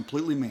was just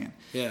completely man.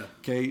 Yeah.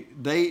 Okay.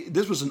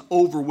 This was an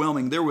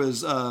overwhelming. There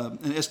was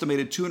an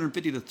estimated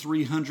 250 to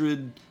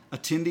 300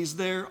 attendees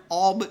there.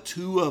 All but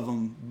 2 of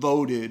them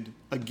voted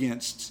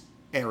against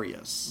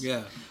Arius.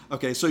 Yeah.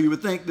 Okay. So you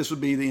would think this would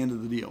be the end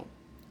of the deal.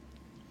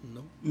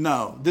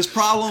 No. This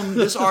problem,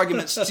 this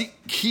argument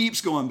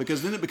keeps going,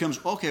 because then it becomes,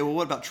 okay, well,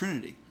 what about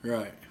Trinity?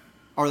 Right.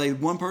 Are they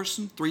one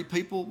person, 3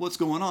 people? What's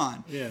going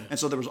on? Yeah. And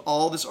so there was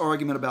all this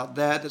argument about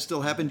that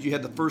still happened. You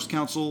had the first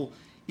council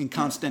in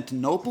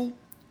Constantinople,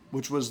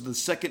 which was the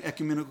second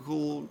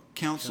ecumenical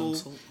council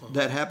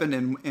that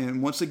happened.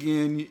 And once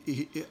again,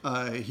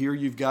 here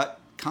you've got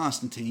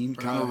Constantine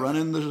kind of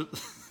running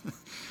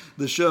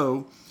the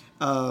show.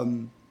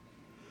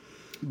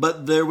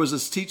 But there was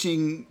this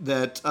teaching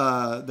that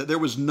there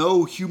was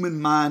no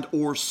human mind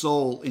or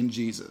soul in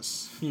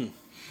Jesus.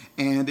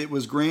 And it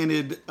was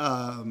granted...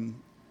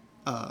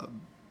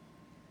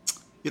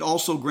 it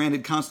also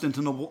granted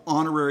Constantinople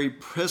honorary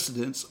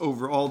precedence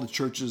over all the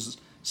churches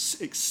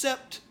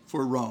except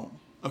for Rome.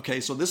 Okay,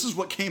 so this is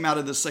what came out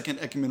of the second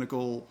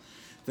ecumenical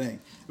thing.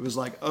 It was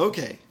like,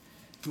 okay,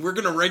 we're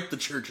going to rank the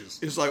churches.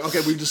 It's like, okay,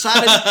 we've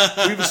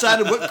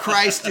decided what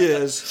Christ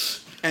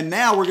is, and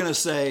now we're going to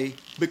say,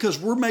 because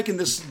we're making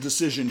this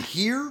decision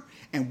here,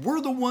 and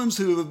we're the ones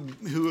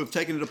who have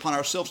taken it upon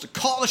ourselves to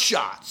call the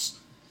shots.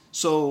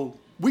 So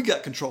we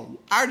got control.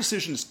 Our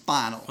decision is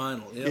final.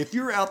 Final, yep. If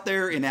you're out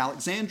there in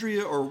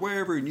Alexandria or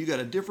wherever and you got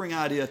a differing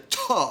idea,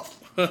 tough.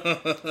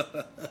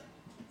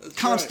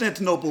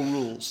 Constantinople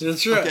rules.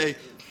 That's right. Okay.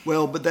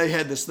 Well, but they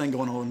had this thing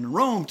going on in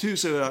Rome too.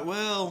 So they're like,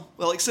 well,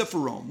 except for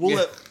Rome,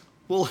 we'll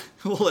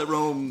let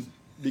Rome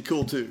be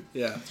cool too.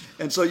 Yeah.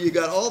 And so you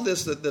got all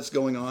this that's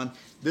going on.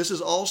 This is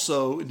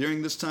also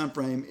during this time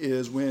frame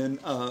is when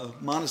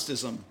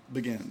monasticism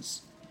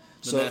begins.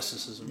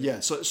 Monasticism. Yeah,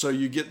 so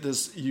you get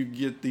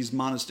these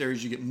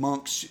monasteries, you get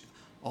monks,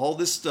 all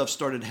this stuff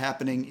started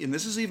happening, and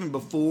this is even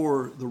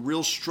before the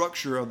real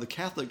structure of the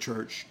Catholic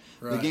Church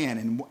began.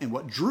 And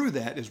what drew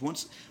that is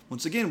once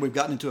again we've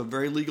gotten into a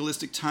very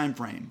legalistic time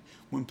frame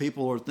when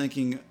people are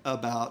thinking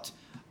about,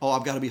 oh,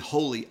 I've got to be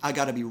holy, I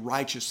got to be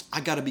righteous,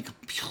 I got to be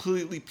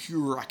completely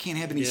pure, I can't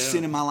have any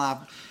sin in my life,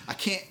 I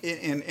can't,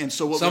 and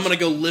so I'm going to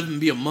go live and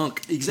be a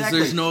monk. Exactly.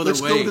 There's no other way.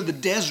 Let's go to the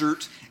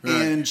desert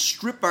and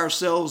strip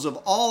ourselves of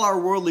all our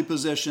worldly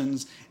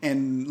possessions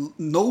and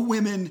no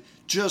women,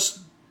 just,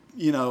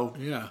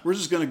 we're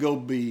just going to go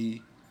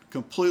be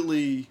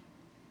completely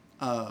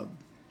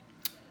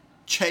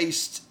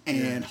chaste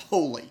and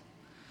holy.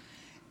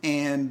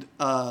 And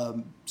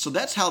so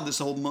that's how this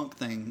whole monk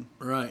thing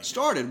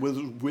started,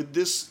 with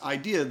this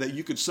idea that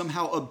you could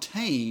somehow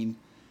obtain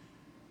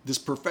this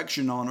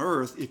perfection on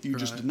earth if you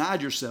just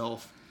denied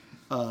yourself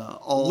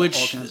all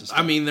kinds of stuff.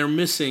 I mean, they're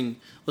missing.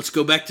 Let's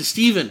go back to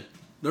Stephen.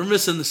 They're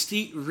missing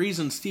the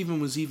reason Stephen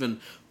was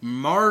even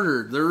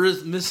martyred. They're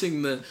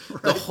missing the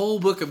whole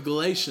book of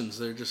Galatians.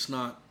 They're just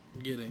not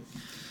getting.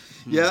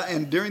 Yeah,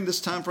 and during this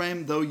time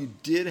frame, though, you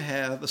did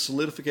have a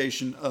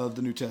solidification of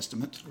the New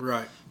Testament.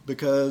 Right.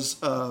 Because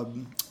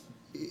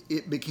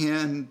it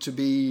began to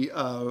be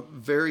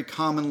very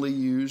commonly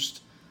used.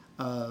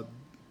 The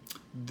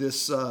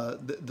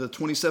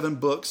 27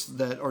 books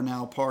that are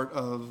now part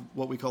of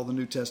what we call the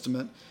New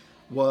Testament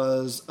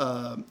was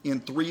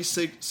in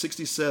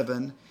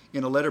 367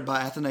 in a letter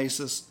by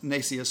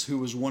Athanasius, who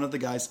was one of the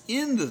guys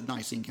in the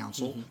Nicene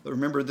Council. Mm-hmm. But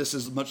remember, this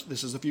is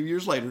a few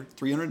years later,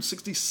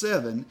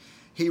 367.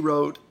 He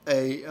wrote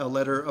a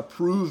letter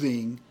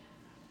approving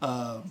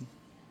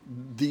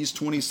these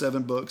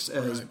 27 books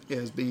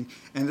as being,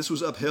 and this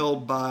was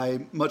upheld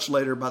much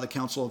later by the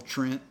Council of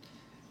Trent,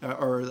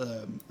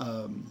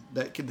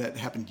 that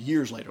happened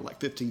years later, like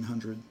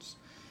 1500s.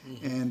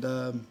 Mm-hmm. And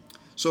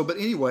but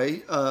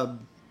anyway,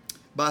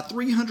 by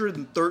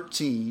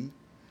 313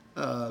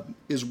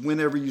 is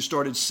whenever you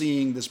started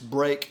seeing this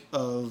break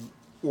of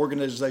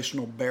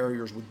organizational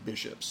barriers with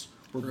bishops,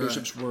 where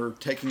bishops were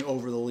taking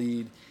over the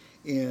lead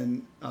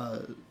in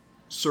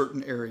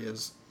certain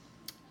areas.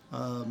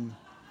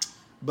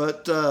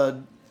 But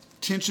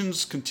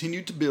tensions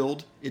continued to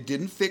build. It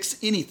didn't fix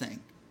anything.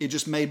 It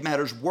just made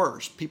matters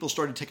worse. People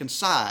started taking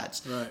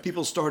sides. Right.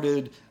 People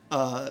started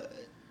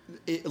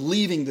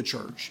leaving the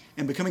church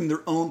and becoming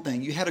their own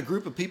thing. You had a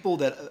group of people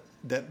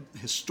that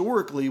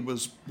historically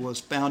was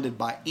founded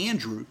by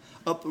Andrew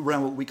up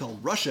around what we call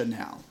Russia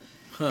now.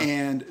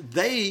 And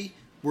they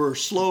were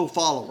slow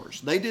followers.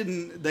 They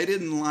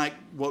didn't like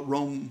what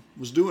Rome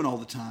was doing all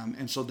the time,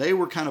 and so they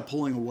were kind of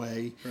pulling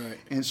away. Right.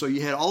 And so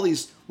you had all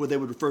these what they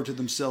would refer to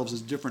themselves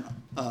as different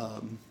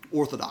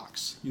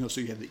Orthodox.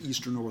 So you have the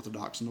Eastern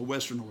Orthodox and the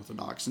Western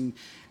Orthodox, and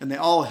they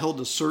all held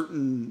to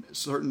certain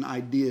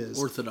ideas.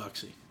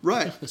 Orthodoxy.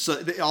 Right. So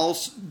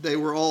they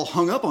were all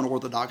hung up on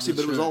orthodoxy,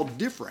 but it was all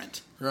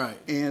different. Right.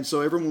 And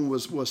so everyone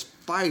was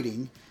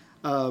fighting.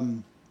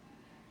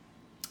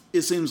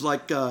 It seems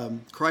like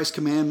Christ's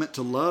commandment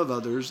to love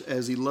others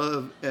as he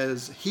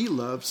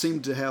loved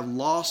seemed to have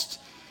lost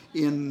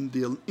in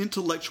the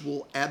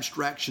intellectual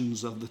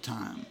abstractions of the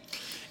time.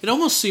 It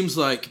almost seems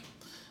like,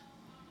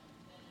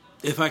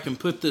 if I can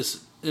put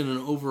this in an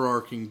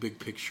overarching big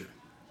picture,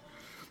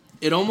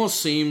 it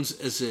almost seems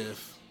as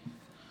if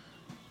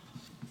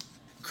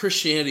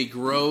Christianity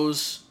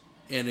grows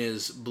and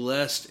is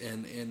blessed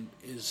and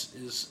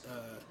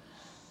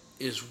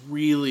is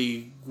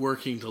really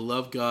working to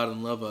love God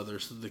and love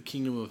others. So the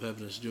kingdom of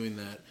heaven is doing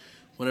that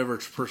whenever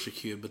it's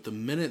persecuted. But the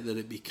minute that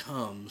it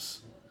becomes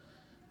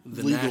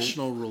the legal.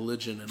 National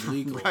religion and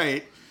legal,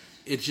 right,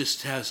 it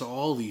just has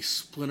all these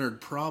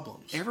splintered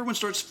problems. Everyone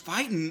starts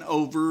fighting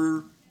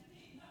over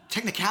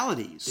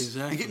technicalities.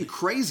 Exactly. And getting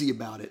crazy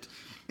about it.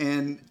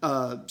 And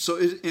so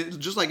it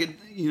just like it,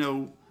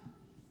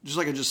 just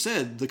like I just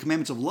said, the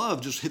commandments of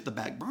love just hit the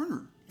back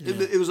burner. Yeah.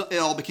 It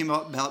all became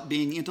about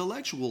being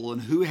intellectual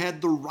and who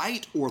had the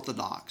right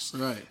orthodox,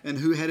 right, and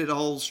who had it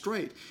all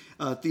straight.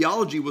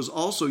 Theology was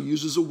also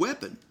used as a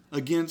weapon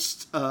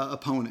against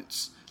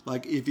opponents.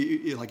 Like if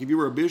you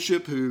were a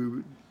bishop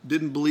who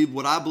didn't believe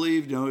what I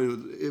believed,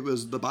 it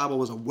was the Bible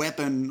was a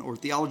weapon, or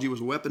theology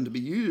was a weapon to be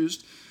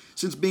used.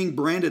 Since being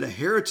branded a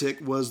heretic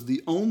was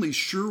the only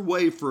sure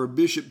way for a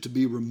bishop to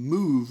be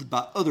removed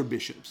by other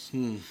bishops.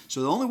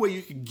 So the only way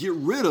you could get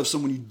rid of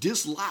someone you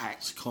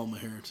disliked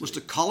was to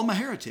call him a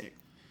heretic.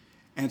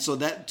 And so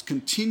that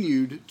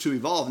continued to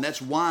evolve, and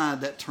that's why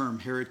that term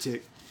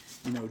heretic,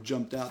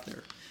 jumped out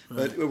there.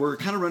 Right. But we're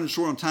kind of running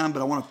short on time,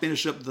 but I want to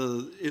finish up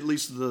at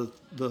least the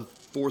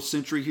 4th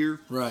century here.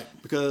 Right.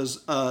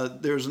 Because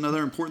there's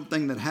another important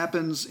thing that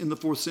happens in the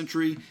 4th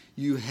century.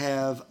 You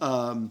have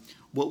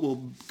what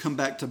will come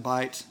back to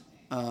bite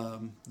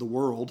the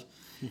world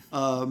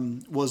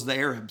was the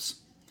Arabs.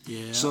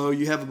 Yeah. So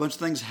you have a bunch of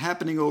things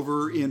happening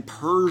over in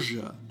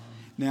Persia.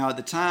 Now, at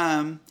the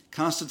time,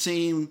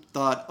 Constantine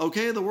thought,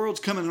 okay, the world's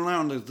coming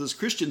around to this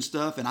Christian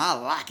stuff, and I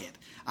like it.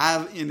 I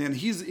like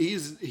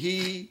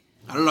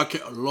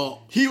it a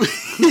lot.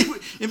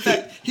 In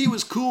fact, he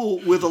was cool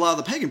with a lot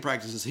of the pagan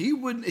practices. He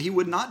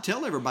would not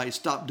tell everybody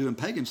stop doing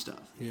pagan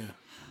stuff. Yeah.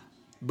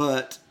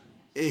 But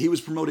he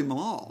was promoting them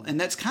all. And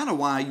that's kind of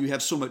why you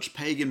have so much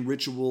pagan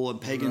ritual and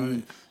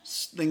pagan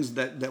things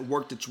that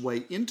worked its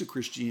way into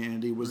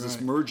Christianity, was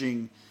this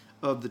merging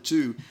of the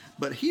two.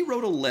 But he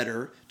wrote a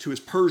letter to his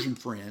Persian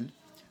friend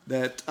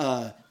that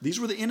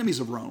these were the enemies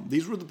of Rome.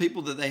 These were the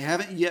people that they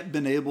haven't yet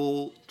been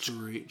able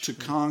to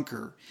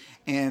conquer.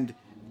 And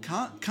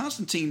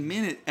Constantine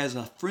meant it as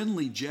a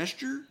friendly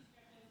gesture,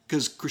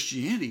 because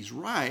Christianity's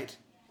right.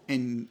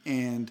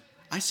 And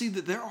I see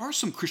that there are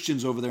some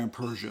Christians over there in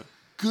Persia.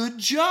 Good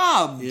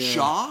job,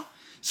 Shah.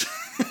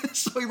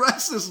 So he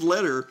writes this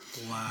letter.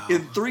 Wow.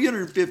 In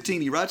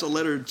 315, he writes a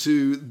letter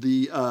to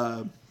the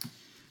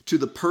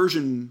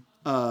Persian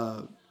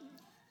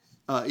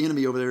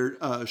enemy over there,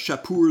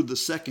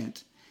 Shapur II,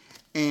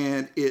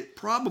 and it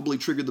probably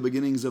triggered the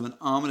beginnings of an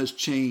ominous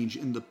change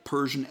in the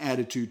Persian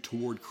attitude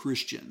toward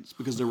Christians,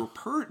 because there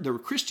were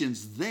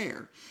Christians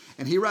there.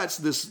 And he writes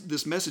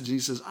this message, and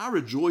he says, "I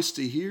rejoice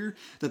to hear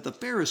that the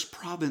fairest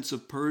province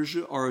of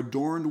Persia are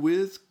adorned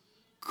with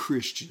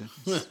Christians.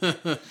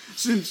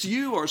 Since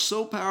you are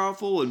so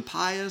powerful and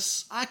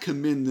pious, I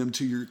commend them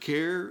to your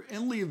care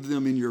and leave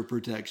them in your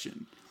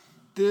protection."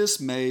 This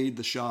made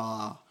the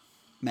Shah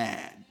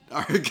mad.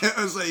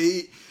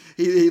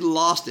 He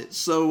lost it.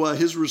 So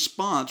his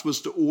response was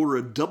to order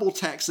a double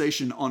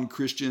taxation on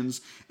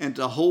Christians and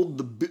to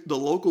hold the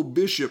local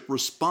bishop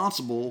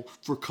responsible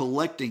for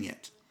collecting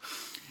it.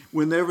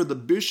 Whenever the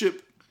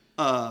bishop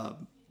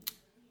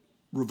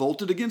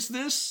revolted against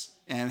this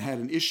and had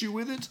an issue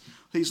with it,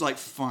 he's like,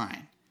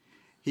 fine.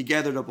 He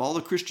gathered up all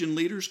the Christian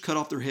leaders, cut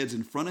off their heads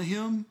in front of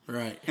him,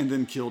 and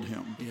then killed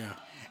him. Yeah.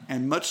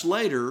 And much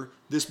later,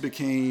 this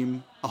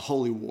became a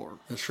holy war.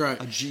 That's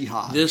right. A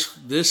jihad.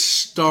 This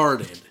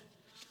started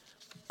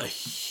a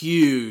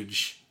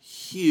huge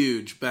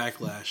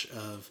backlash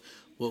of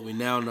what we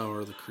now know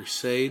are the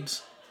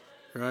Crusades,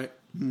 right?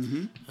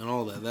 Mm-hmm. And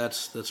all that.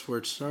 That's where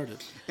it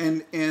started.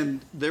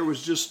 And there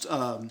was just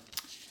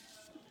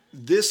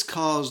this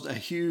caused a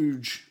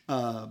huge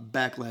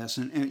backlash,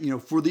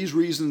 and for these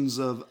reasons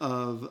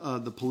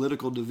of the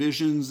political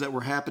divisions that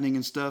were happening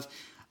and stuff.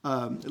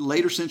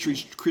 Later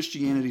centuries,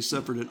 Christianity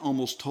suffered an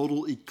almost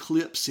total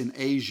eclipse in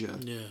Asia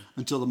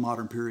until the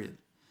modern period.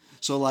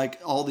 So, like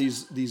all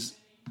these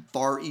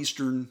far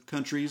eastern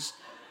countries,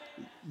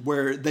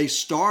 where there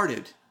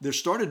started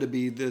to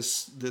be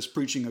this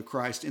preaching of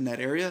Christ in that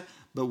area,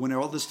 but when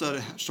all this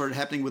stuff started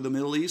happening with the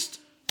Middle East,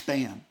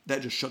 bam,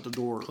 that just shut the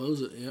door.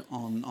 Close it,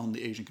 on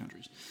the Asian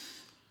countries.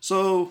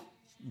 So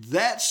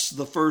that's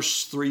the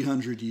first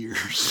 300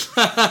 years.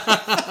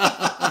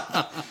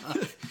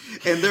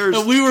 And there's...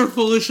 And we were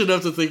foolish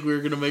enough to think we were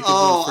going to make it to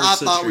the first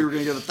century. I thought we were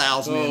going to get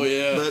 1,000 Oh,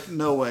 yeah. But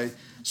no way.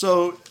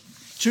 So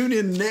tune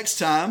in next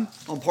time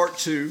on part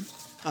 2.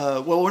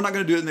 Well, we're not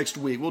going to do it next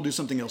week. We'll do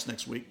something else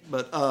next week.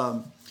 But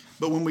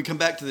when we come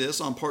back to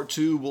this on part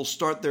 2, we'll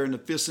start there in the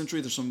 5th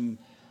century. There's some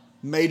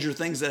major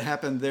things that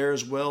happened there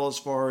as well, as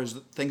far as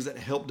things that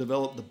helped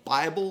develop the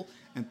Bible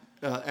and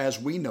as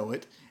we know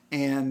it,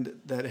 and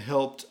that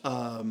helped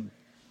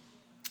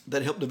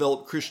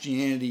develop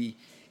Christianity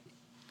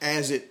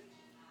as it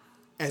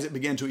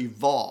began to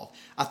evolve.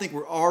 I think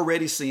we're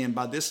already seeing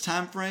by this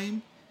time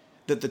frame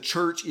that the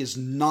church is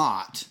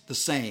not the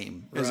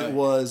same as it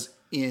was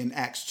in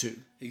Acts 2.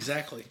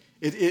 Exactly.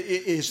 It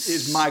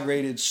is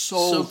migrated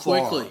so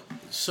quickly,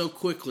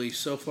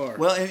 so far.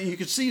 Well, and you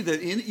can see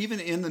that even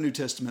in the New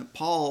Testament,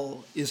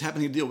 Paul is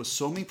having to deal with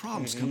so many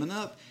problems coming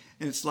up,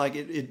 and it's like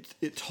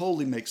it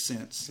totally makes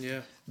sense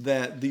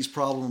that these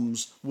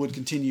problems would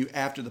continue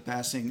after the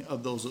passing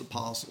of those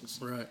apostles.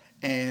 Right.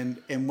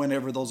 And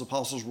whenever those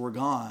apostles were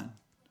gone,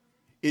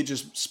 it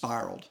just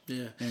spiraled.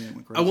 Yeah. And it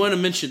went crazy. I want to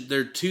mention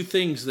there are two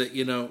things that,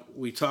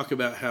 we talk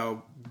about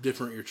how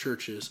different your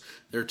church is.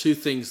 There are two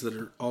things that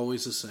are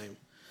always the same.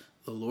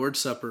 The Lord's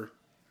Supper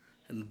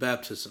and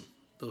baptism.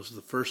 Those are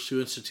the first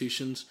two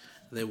institutions.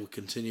 They will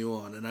continue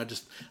on. And I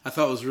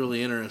thought it was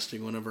really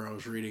interesting whenever I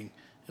was reading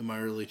in my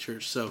early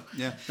church. So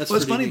yeah,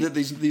 it's funny that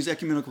these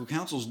ecumenical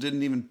councils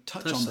didn't even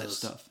touch on that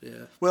stuff.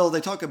 Yeah. Well, they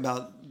talk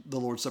about the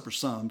Lord's Supper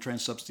some,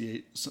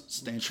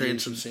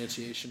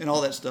 transubstantiation, and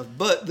all that stuff.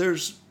 But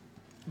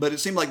it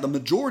seemed like the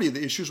majority of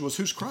the issues was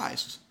who's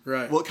Christ?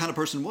 Right. What kind of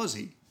person was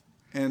he?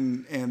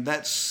 And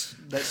that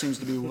seems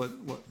to be what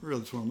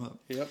really tore him up.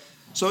 Yep.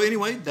 So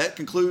anyway, that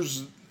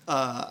concludes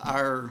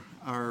our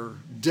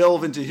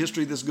delve into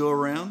history this go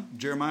around.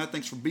 Jeremiah,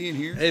 thanks for being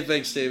here. Hey,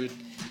 thanks, David.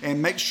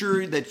 And make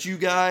sure that you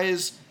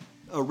guys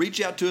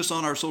reach out to us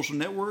on our social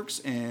networks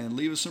and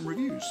leave us some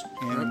reviews.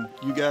 And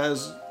you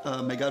guys,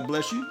 may God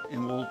bless you,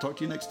 and we'll talk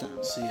to you next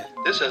time. See ya.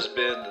 This has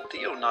been the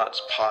Theonauts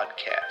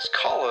podcast.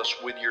 Call us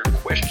with your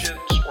questions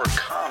or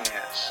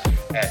comments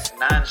at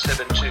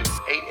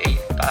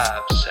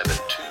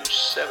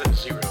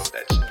 972-885-7270.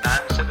 That's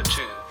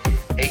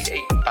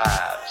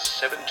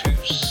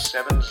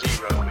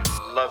 972-885-7270. We'd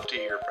love to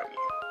hear from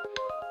you.